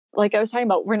 Like I was talking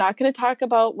about, we're not going to talk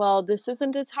about, well, this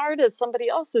isn't as hard as somebody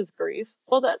else's grief.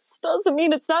 Well, that doesn't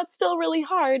mean it's not still really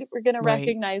hard. We're going to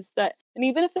recognize that. And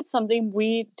even if it's something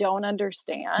we don't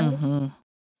understand,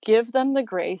 give them the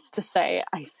grace to say,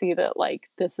 I see that like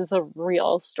this is a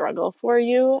real struggle for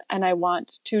you. And I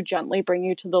want to gently bring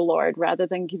you to the Lord rather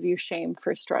than give you shame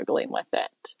for struggling with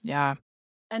it. Yeah.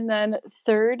 And then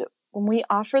third, when we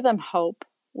offer them hope,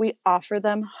 we offer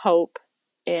them hope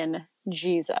in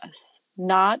Jesus,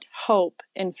 not hope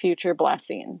in future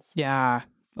blessings. Yeah.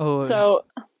 Oh. So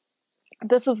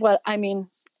this is what I mean.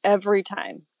 Every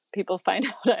time people find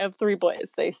out I have 3 boys,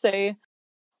 they say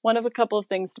one of a couple of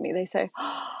things to me. They say,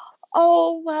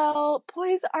 oh, well,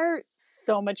 boys are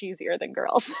so much easier than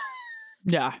girls.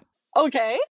 Yeah.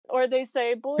 Okay. Or they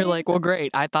say, boys. You're like, well, great.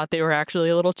 I thought they were actually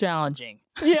a little challenging.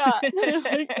 Yeah.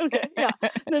 Like, okay. Yeah.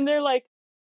 And then they're like,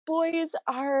 boys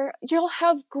are, you'll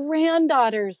have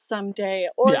granddaughters someday,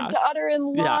 or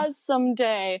daughter-in-laws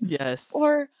someday. Yes.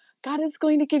 Or God is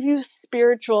going to give you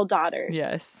spiritual daughters.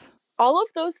 Yes. All of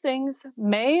those things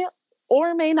may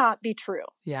or may not be true.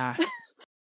 Yeah.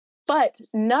 But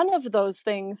none of those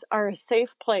things are a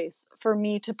safe place for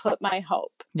me to put my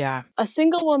hope. Yeah. A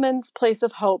single woman's place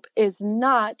of hope is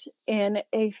not in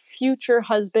a future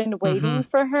husband waiting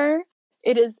for her.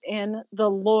 It is in the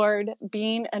Lord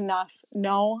being enough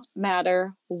no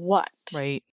matter what.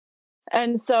 Right.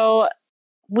 And so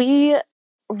we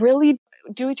really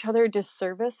do each other a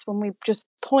disservice when we just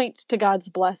point to God's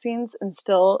blessings and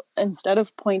still, instead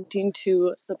of pointing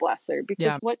to the blesser,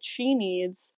 because what she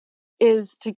needs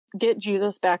is to get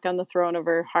Jesus back on the throne of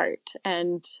her heart.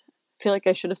 And I feel like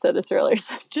I should have said this earlier,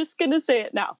 so I'm just going to say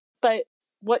it now. But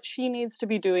what she needs to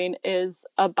be doing is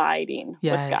abiding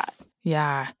with God. Yes.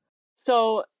 Yeah.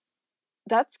 So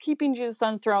that's keeping Jesus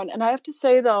on the throne. And I have to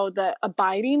say, though, that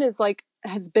abiding is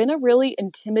has been a really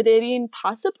intimidating,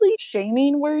 possibly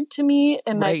shaming word to me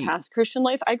in my past Christian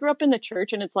life. I grew up in the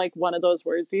church, and it's like one of those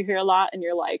words you hear a lot, and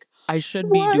you're like, I should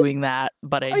what? be doing that,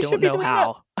 but I don't know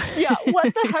how. Yeah,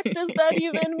 what the heck does that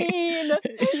even mean?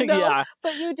 You know? Yeah.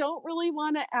 But you don't really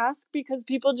want to ask because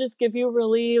people just give you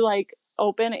really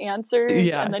open answers,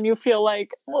 Yeah. and then you feel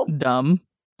like, well, dumb.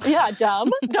 Yeah,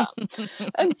 dumb.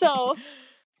 And so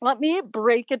let me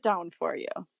break it down for you.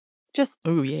 Just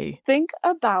think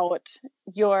about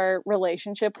your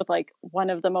relationship with one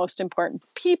of the most important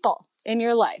people in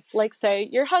your life. Like, say,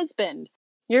 your husband,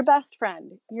 your best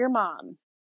friend, your mom.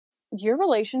 Your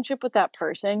relationship with that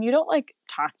person, you don't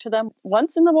talk to them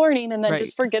once in the morning and then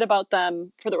just forget about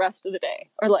them for the rest of the day.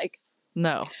 Or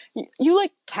no. You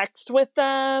text with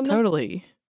them. Totally.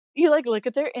 You look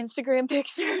at their Instagram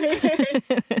pictures.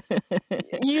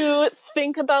 You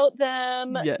think about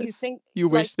them. Yes. You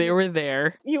wish they were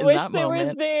there. You wish they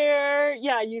were there.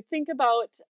 Yeah. You think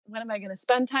about, when am I going to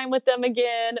spend time with them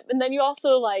again? And then you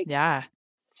also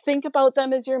think about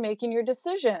them as you're making your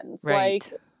decisions.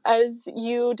 Right. As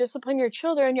you discipline your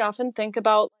children, you often think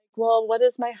about, well, what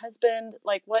is my husband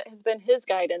what has been his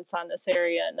guidance on this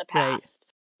area in the past?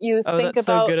 You think that's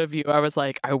about, so good of you. I was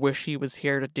like, I wish he was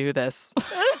here to do this.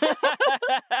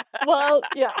 Well,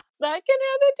 yeah, that can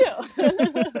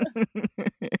happen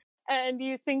too. And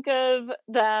you think of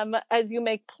them as you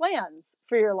make plans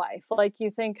for your life. You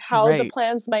think how the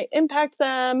plans might impact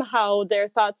them, how their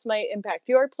thoughts might impact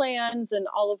your plans, and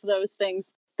all of those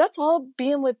things. That's all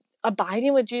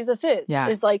abiding with Jesus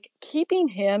is keeping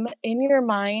him in your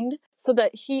mind so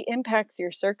that he impacts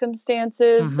your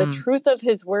circumstances, the truth of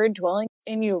his word dwelling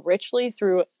in you richly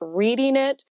through reading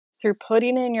it, through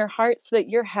putting it in your heart, so that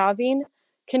you're having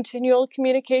continual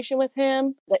communication with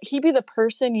him, that he be the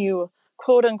person you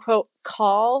quote unquote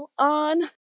call on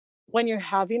when you're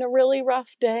having a really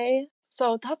rough day.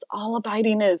 So that's all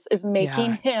abiding is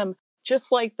making him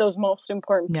just like those most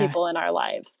important people in our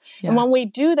lives. Yeah. And when we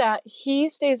do that, he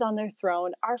stays on their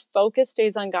throne. Our focus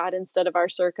stays on God instead of our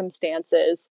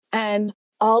circumstances. And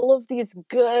all of these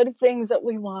good things that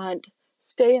we want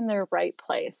stay in their right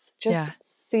place, just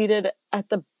seated at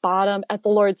the bottom, at the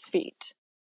Lord's feet.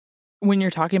 When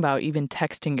you're talking about even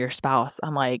texting your spouse,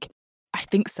 I'm like, I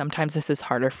think sometimes this is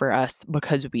harder for us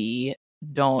because we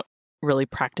don't really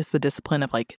practice the discipline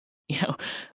of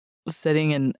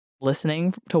sitting and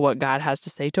listening to what God has to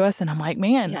say to us. And I'm like,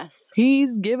 man,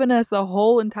 he's given us a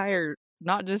whole entire,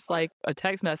 not just a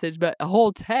text message, but a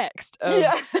whole text of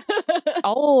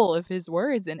all of his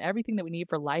words and everything that we need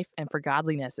for life and for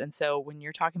godliness. And so when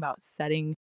you're talking about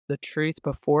setting the truth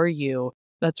before you,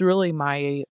 that's really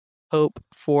my hope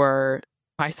for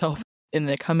myself in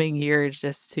the coming years,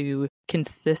 just to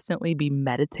consistently be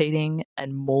meditating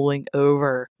and mulling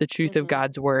over the truth of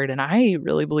God's word. And I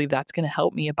really believe that's going to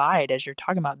help me abide as you're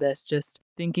talking about this, just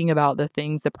thinking about the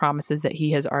things, the promises that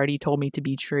he has already told me to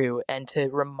be true, and to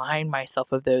remind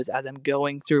myself of those as I'm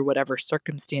going through whatever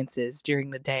circumstances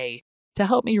during the day, to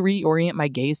help me reorient my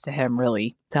gaze to him,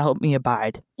 really, to help me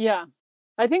abide. Yeah.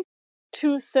 I think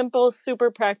 2 simple,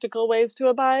 super practical ways to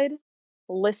abide.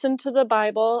 Listen to the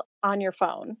Bible on your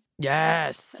phone.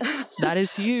 Yes, that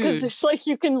is huge. Because it's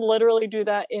you can literally do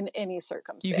that in any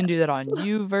circumstance. You can do that on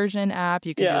YouVersion app.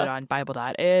 You can do it on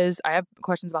Bible.is. I have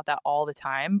questions about that all the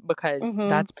time because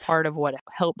that's part of what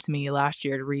helped me last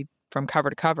year to read from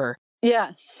cover to cover.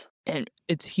 Yes. And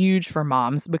it's huge for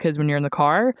moms because when you're in the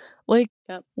car,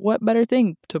 what better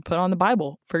thing to put on the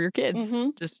Bible for your kids?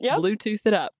 Just Bluetooth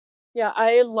it up. Yeah,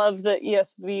 I love the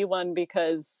ESV one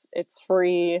because it's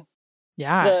free.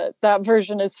 Yeah. That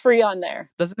version is free on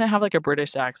there. Doesn't it have a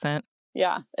British accent?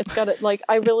 Yeah, it's got it.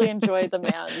 I really enjoy the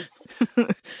man's.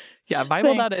 Yeah,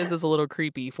 Bible.is is a little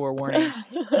creepy, forewarning.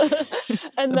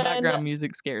 And the background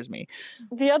music scares me.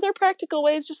 The other practical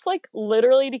way is just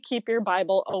literally to keep your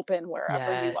Bible open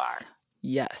wherever you are.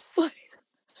 Yes.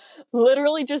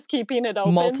 Literally just keeping it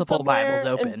open. Multiple Bibles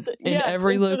open in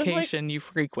every location you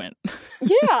frequent.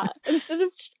 Yeah, instead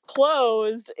of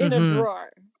closed in a drawer.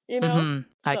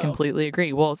 I completely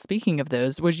agree. Well, speaking of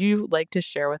those, would you like to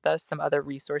share with us some other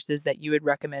resources that you would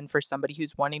recommend for somebody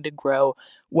who's wanting to grow,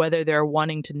 whether they're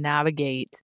wanting to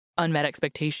navigate unmet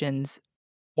expectations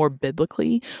more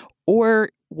biblically, or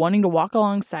wanting to walk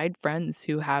alongside friends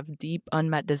who have deep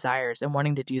unmet desires and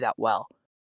wanting to do that well?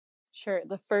 Sure.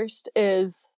 The first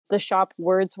is the shop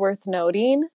Wordsworth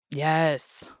Noting.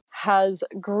 Yes. Has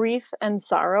grief and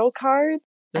sorrow cards.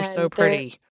 They're so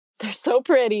pretty. They're so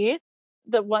pretty.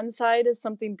 the one side is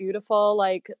something beautiful,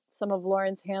 like some of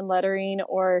Lauren's hand lettering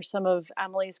or some of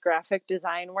Emily's graphic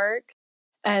design work.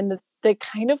 And they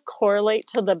kind of correlate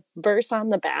to the verse on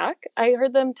the back. I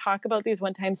heard them talk about these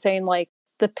one time saying like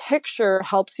the picture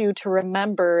helps you to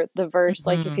remember the verse.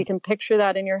 Like if you can picture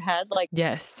that in your head, like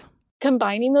yes,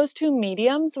 combining those two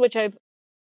mediums, which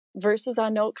verses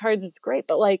on note cards is great,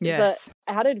 but like the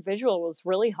added visual was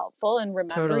really helpful in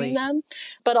remembering them.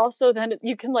 But also then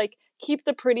you can like keep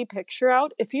the pretty picture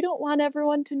out if you don't want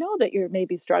everyone to know that you're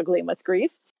maybe struggling with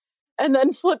grief, and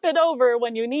then flip it over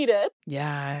when you need it.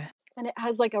 Yeah. And it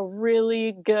has like a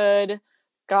really good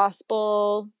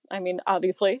gospel, I mean,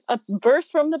 obviously a verse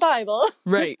from the Bible.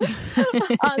 Right.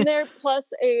 on there,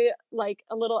 plus a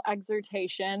little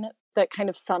exhortation that kind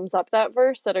of sums up that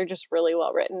verse that are just really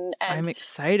well written. And I'm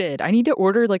excited. I need to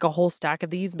order like a whole stack of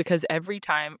these because every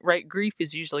time, right, grief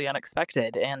is usually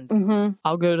unexpected. And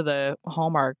I'll go to the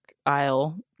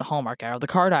the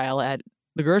card aisle at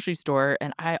the grocery store,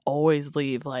 and I always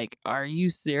leave like, are you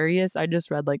serious? I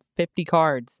just read like 50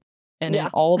 cards. And in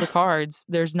all the cards,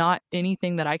 there's not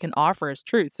anything that I can offer as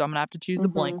truth. So I'm going to have to choose a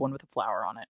blank one with a flower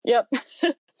on it. Yep.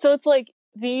 So it's like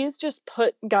these just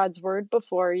put God's word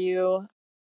before you.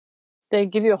 They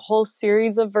give you a whole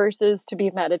series of verses to be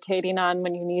meditating on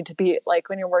when you need to be, like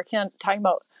when you're talking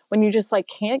about when you just like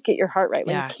can't get your heart right,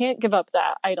 when you can't give up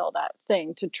that idol, that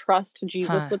thing, to trust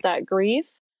Jesus with that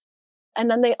grief. And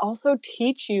then they also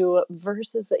teach you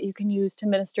verses that you can use to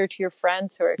minister to your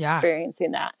friends who are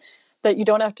experiencing that you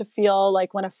don't have to feel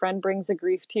like when a friend brings a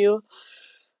grief to you,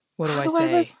 what do how I do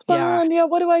say? I respond? Yeah,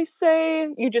 what do I say?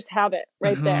 You just have it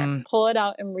right there. Pull it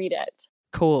out and read it.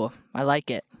 Cool. I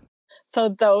like it. So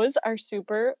those are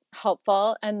super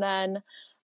helpful. And then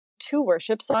 2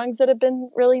 worship songs that have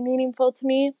been really meaningful to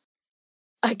me.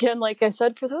 Again, like I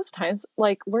said, for those times,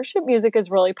 like worship music is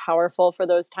really powerful for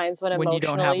those times when emotionally you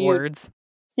don't have words.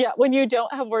 Yeah, when you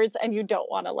don't have words and you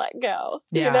don't want to let go.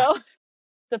 Yeah. You know?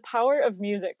 The power of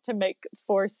music to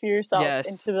force yourself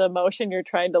into the emotion you're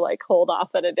trying to like hold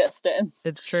off at a distance.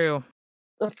 It's true.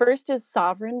 The first is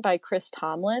Sovereign by Chris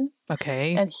Tomlin.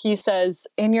 Okay. And he says,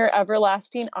 in your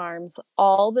everlasting arms,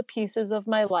 all the pieces of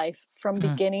my life from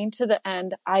beginning to the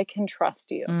end, I can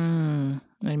trust you.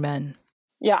 Amen.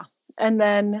 Yeah. And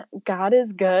then God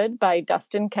is Good by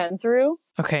Dustin Kensrue.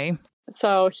 Okay.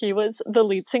 So he was the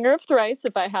lead singer of Thrice,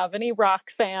 if I have any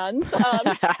rock fans.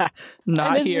 Not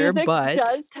and his here, music but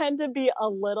does tend to be a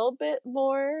little bit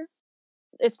more,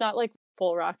 it's not like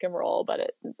full rock and roll,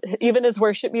 but even his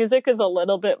worship music is a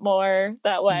little bit more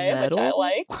that way, metal? Which I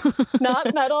like.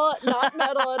 Not metal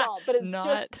at all, but it's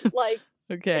just like,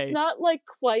 it's not like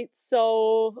quite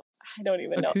so, I don't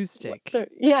even acoustic. know.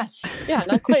 Yes. Yeah,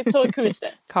 not quite so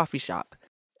acoustic. Coffee shop.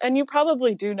 And you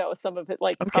probably do know some of it,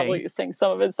 probably you sing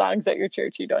some of his songs at your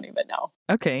church you don't even know.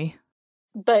 Okay.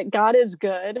 But God is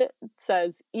Good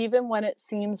says, even when it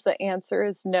seems the answer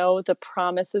is no, the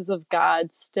promises of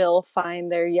God still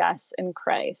find their yes in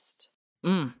Christ.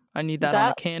 I need that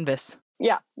on a canvas.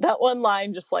 Yeah, that one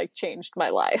line just changed my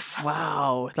life.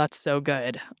 Wow, that's so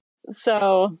good.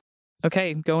 So.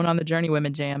 Okay, going on the Journey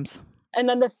Women jams. And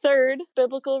then the third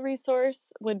biblical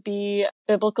resource would be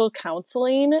biblical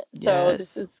counseling. So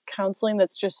this is counseling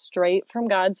that's just straight from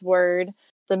God's word.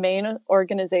 The main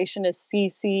organization is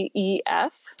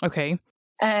CCEF. Okay.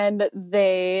 And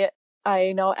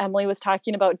I know Emily was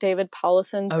talking about David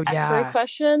Paulison's X-ray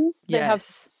questions. They have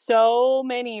so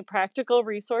many practical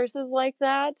resources like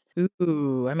that.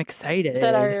 Ooh, I'm excited.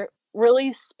 That are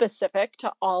really specific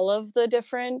to all of the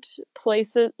different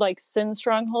places, like sin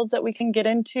strongholds that we can get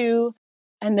into.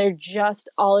 And they're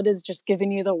all it is just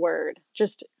giving you the word,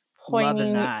 just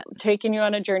pointing, taking you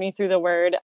on a journey through the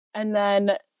word. And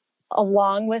then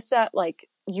along with that,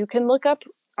 you can look up,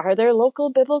 are there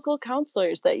local biblical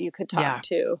counselors that you could talk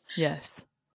to? Yes.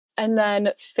 And then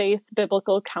Faith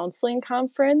Biblical Counseling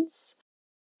Conference.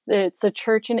 It's a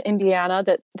church in Indiana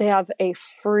that they have a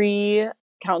free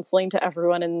counseling to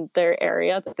everyone in their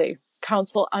area that they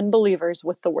counsel unbelievers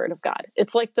with the word of God.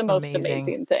 It's like the most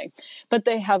amazing thing. But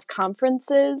they have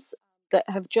conferences that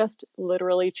have just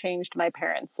literally changed my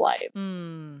parents' lives.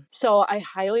 So I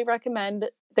highly recommend.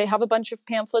 They have a bunch of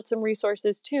pamphlets and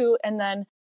resources too. And then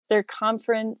their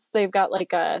conference, they've got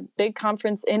a big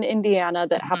conference in Indiana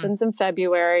that happens in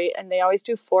February. And they always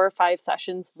do 4 or 5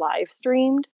 sessions live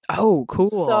streamed. Oh,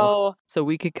 cool. So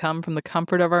we could come from the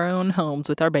comfort of our own homes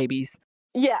with our babies.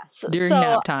 Yes. During So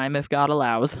nap time, if God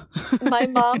allows. my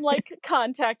mom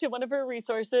contacted one of her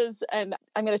resources, and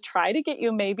I'm going to try to get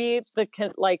you maybe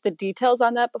the details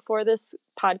on that before this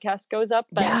podcast goes up.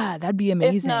 But Yeah, that'd be if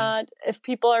amazing. not, if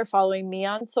people are following me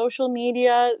on social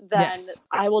media, then Yes.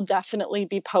 I will definitely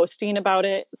be posting about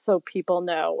it so people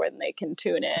know when they can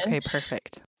tune in. Okay,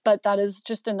 perfect. But that is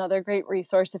just another great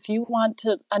resource if you want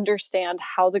to understand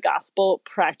how the gospel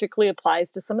practically applies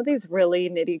to some of these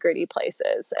really nitty-gritty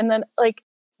places. And then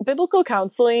biblical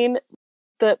counseling,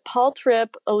 that Paul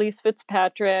Tripp, Elise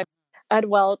Fitzpatrick, Ed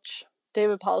Welch,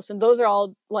 David Paulson, those are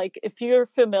all if you're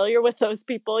familiar with those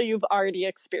people, you've already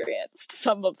experienced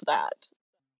some of that.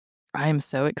 I am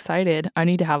so excited. I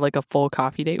need to have a full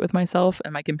coffee date with myself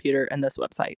and my computer and this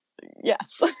website.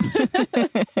 Yes.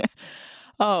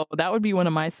 Oh, that would be one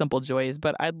of my simple joys,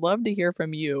 but I'd love to hear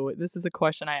from you. This is a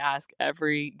question I ask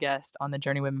every guest on the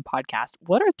Journey Women podcast.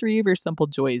 What are 3 of your simple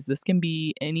joys? This can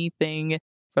be anything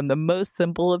from the most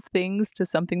simple of things to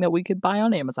something that we could buy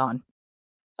on Amazon.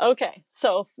 Okay,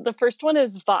 so the first one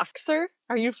is Voxer.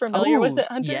 Are you familiar with it,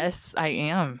 Hunter? Yes, I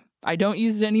am. I don't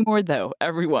use it anymore, though,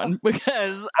 everyone,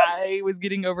 because I was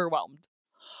getting overwhelmed.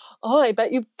 Oh, I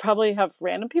bet you probably have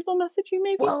random people message you,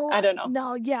 maybe? Well, I don't know.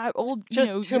 no, yeah,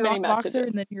 Just too you're many on Voxer, messages.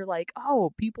 and then you're like,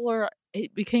 oh,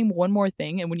 it became one more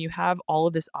thing. And when you have all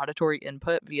of this auditory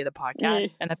input via the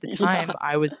podcast, and at the time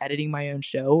I was editing my own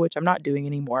show, which I'm not doing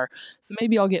anymore. So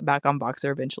maybe I'll get back on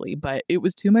Voxer eventually, but it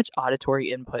was too much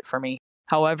auditory input for me.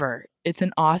 However, it's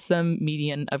an awesome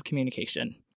medium of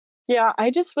communication. Yeah,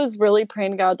 I just was really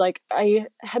praying to God. I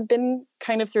had been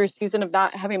kind of through a season of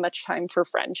not having much time for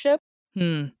friendship.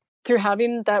 Through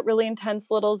having that really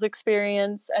intense Littles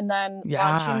experience and then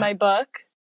launching my book.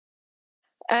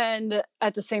 And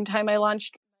at the same time I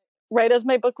launched, right as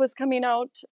my book was coming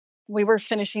out, we were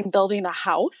finishing building a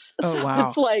house. Oh, so wow.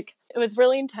 It's it was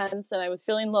really intense and I was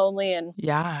feeling lonely, and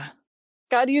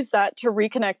God used that to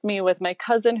reconnect me with my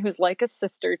cousin who's like a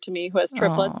sister to me, who has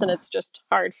triplets. And it's just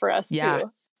hard for us to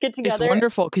get together. It's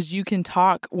wonderful because you can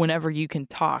talk whenever you can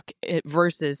talk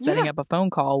versus setting up a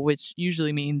phone call, which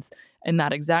usually means in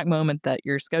that exact moment that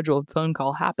your scheduled phone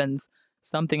call happens,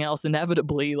 something else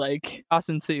inevitably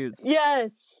ensues.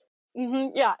 Yes.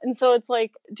 Mm-hmm. Yeah. And so it's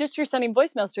just you're sending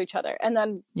voicemails to each other, and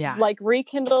then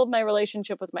rekindled my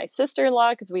relationship with my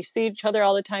sister-in-law because we see each other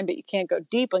all the time, but you can't go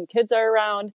deep when kids are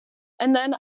around. And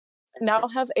then now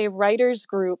have a writers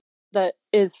group that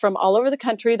is from all over the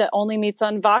country that only meets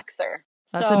on Voxer.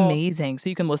 That's amazing. So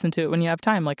you can listen to it when you have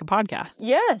time, like a podcast.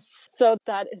 Yes. So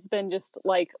that has been just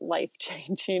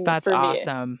life-changing for me. That's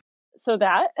awesome. So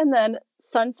that, and then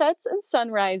sunsets and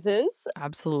sunrises.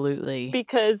 Absolutely.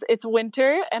 Because it's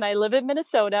winter and I live in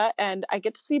Minnesota and I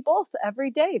get to see both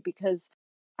every day because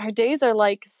our days are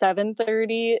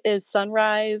 7:30 is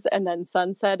sunrise and then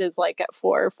sunset is at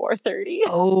 4:30.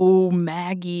 Oh,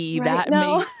 Maggie, that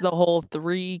makes the whole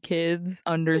 3 kids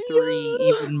under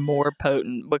 3 even more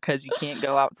potent because you can't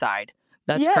go outside.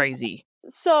 That's crazy.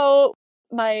 So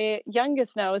my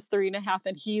youngest now is 3.5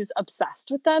 and he's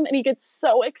obsessed with them and he gets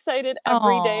so excited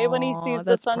every day when he sees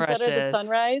the sunset or the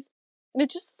sunrise. And it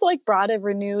just brought a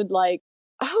renewed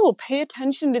pay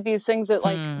attention to these things that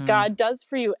God does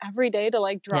for you every day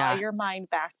to draw your mind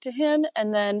back to him.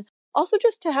 And then also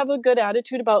just to have a good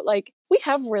attitude about we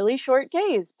have really short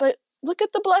days, but look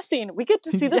at the blessing. We get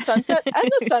to see the sunset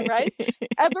and the sunrise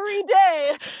every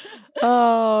day.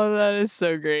 Oh, that is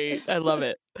so great. I love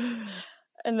it.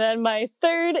 And then my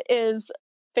third is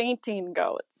fainting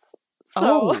goats.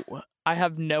 So, I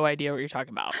have no idea what you're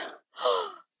talking about.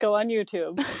 Go on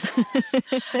YouTube.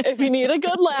 If you need a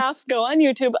good laugh, go on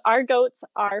YouTube. Our goats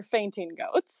are fainting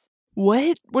goats.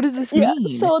 What? What does this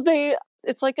mean? So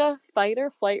it's like a fight or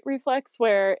flight reflex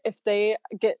where if they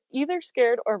get either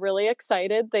scared or really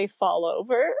excited, they fall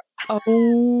over.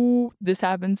 Oh, this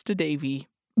happens to Davey.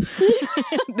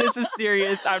 This is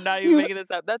serious. I'm not even making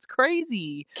this up. That's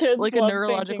crazy. Kids a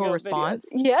neurological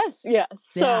response. Videos. Yes.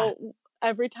 So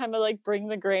every time I bring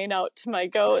the grain out to my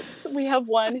goats, we have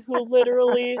one who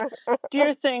literally,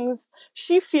 dear things,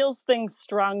 she feels things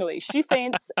strongly. She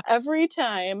faints every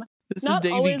time. This is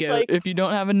Davy Goat. If you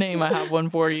don't have a name, I have one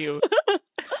for you.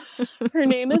 Her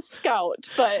name is Scout,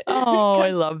 but I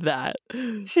love that.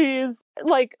 She's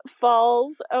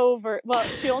falls over. Well,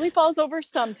 she only falls over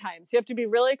sometimes. You have to be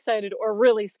really excited or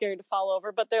really scared to fall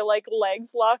over, but their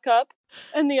legs lock up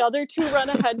and the other 2 run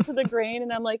ahead to the grain.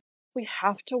 And I'm we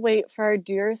have to wait for our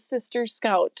dear sister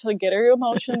Scout to get her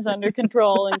emotions under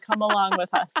control and come along with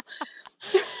us.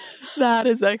 That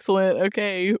is excellent.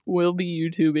 Okay, we'll be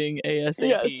YouTubing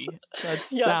ASAP. That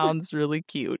sounds really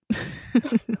cute.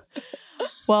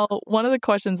 Well, one of the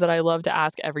questions that I love to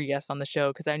ask every guest on the show,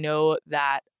 because I know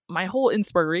that my whole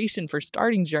inspiration for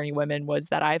starting Journey Women was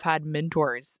that I've had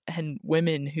mentors and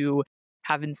women who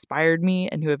have inspired me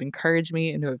and who have encouraged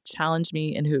me and who have challenged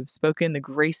me and who have spoken the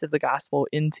grace of the gospel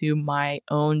into my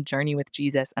own journey with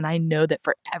Jesus. And I know that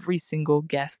for every single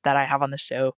guest that I have on the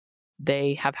show,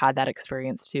 they have had that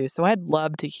experience too. So I'd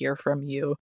love to hear from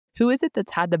you. Who is it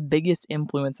that's had the biggest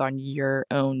influence on your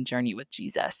own journey with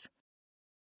Jesus?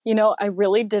 I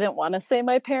really didn't want to say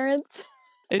my parents.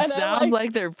 It sounds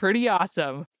like they're pretty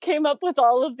awesome. Came up with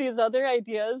all of these other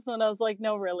ideas, and I was like,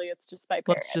 no, really, it's just my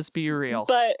parents. Let's just be real.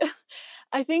 But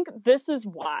I think this is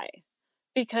why.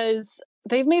 Because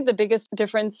they've made the biggest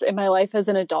difference in my life as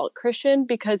an adult Christian,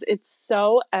 because it's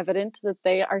so evident that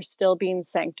they are still being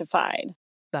sanctified.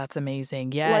 That's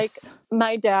amazing. Yes. Like,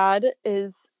 my dad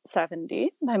is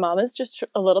 70. My mom is just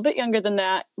a little bit younger than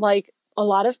that. Like, a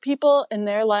lot of people in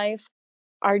their life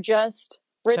are just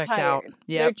retired. Checked out.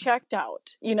 Yep. They're checked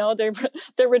out.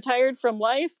 They're retired from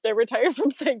life. They're retired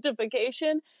from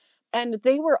sanctification. And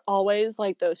they were always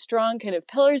like those strong kind of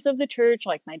pillars of the church,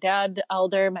 like my dad, the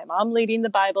elder, my mom leading the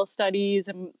Bible studies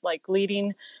and like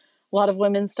leading a lot of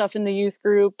women's stuff in the youth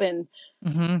group. And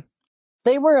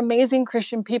they were amazing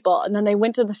Christian people. And then they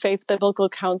went to the Faith Biblical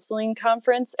Counseling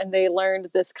Conference and they learned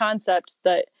this concept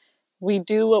that we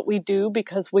do what we do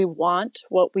because we want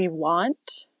what we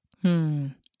want.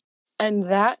 And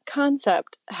that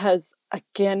concept has,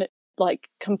 again, like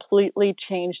completely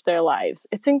changed their lives.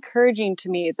 It's encouraging to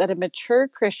me that a mature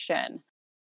Christian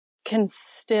can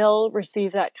still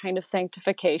receive that kind of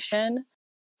sanctification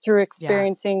through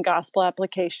experiencing gospel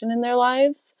application in their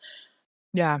lives.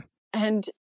 Yeah. And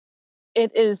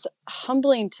it is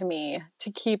humbling to me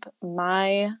to keep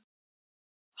my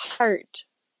heart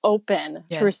open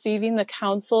to receiving the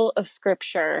counsel of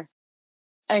Scripture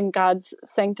and God's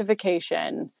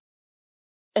sanctification,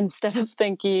 instead of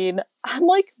thinking, I'm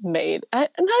like made, and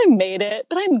I made it,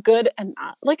 but I'm good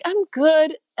enough. Like, I'm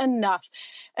good enough.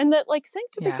 And that like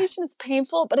sanctification is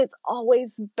painful, but it's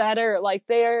always better. Like,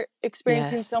 they're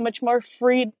experiencing so much more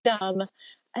freedom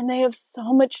and they have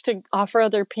so much to offer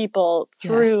other people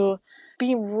through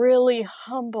being really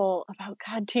humble about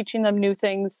God teaching them new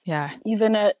things. Yeah.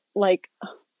 Even at like,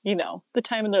 the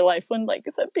time in their life when, like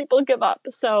I said, people give up.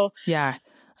 So yeah,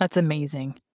 that's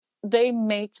amazing. They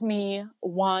make me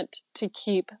want to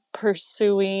keep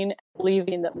pursuing,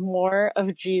 believing that more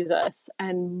of Jesus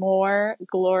and more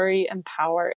glory and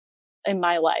power in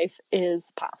my life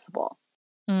is possible.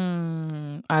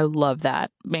 I love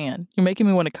that. Man, you're making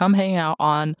me want to come hang out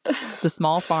on the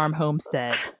small farm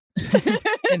homestead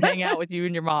and hang out with you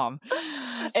and your mom.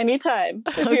 Anytime.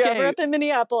 If you're ever up in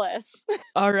Minneapolis.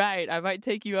 All right. I might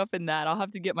take you up in that. I'll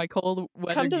have to get my cold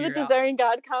weather Come to the Desiring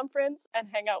God conference and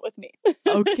hang out with me.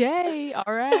 Okay.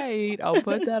 All right. I'll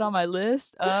put that on my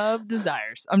list of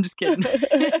desires. I'm just kidding.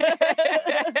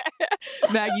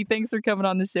 Maggie, thanks for coming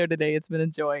on the show today. It's been a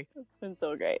joy. It's been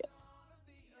so great.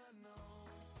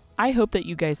 I hope that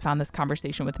you guys found this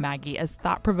conversation with Maggie as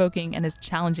thought-provoking and as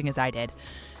challenging as I did.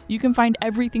 You can find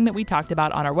everything that we talked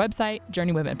about on our website,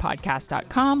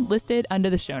 journeywomenpodcast.com, listed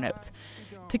under the show notes.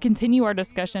 To continue our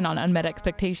discussion on Unmet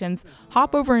Expectations,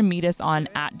 hop over and meet us on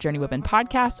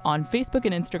 @JourneyWomenPodcast on Facebook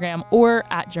and Instagram, or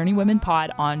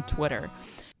 @JourneyWomenPod on Twitter.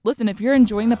 Listen, if you're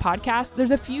enjoying the podcast,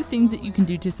 there's a few things that you can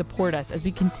do to support us as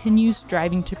we continue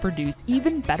striving to produce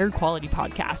even better quality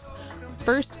podcasts.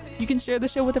 First, you can share the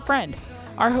show with a friend.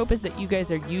 Our hope is that you guys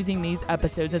are using these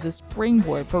episodes as a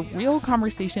springboard for real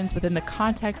conversations within the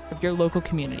context of your local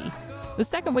community. The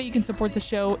second way you can support the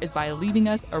show is by leaving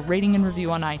us a rating and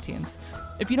review on iTunes.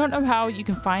 If you don't know how, you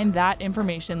can find that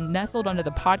information nestled under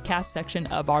the podcast section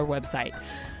of our website.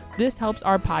 This helps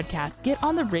our podcast get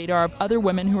on the radar of other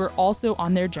women who are also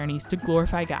on their journeys to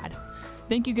glorify God.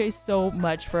 Thank you guys so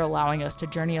much for allowing us to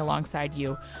journey alongside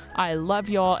you. I love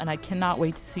y'all, and I cannot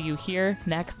wait to see you here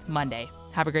next Monday.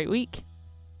 Have a great week.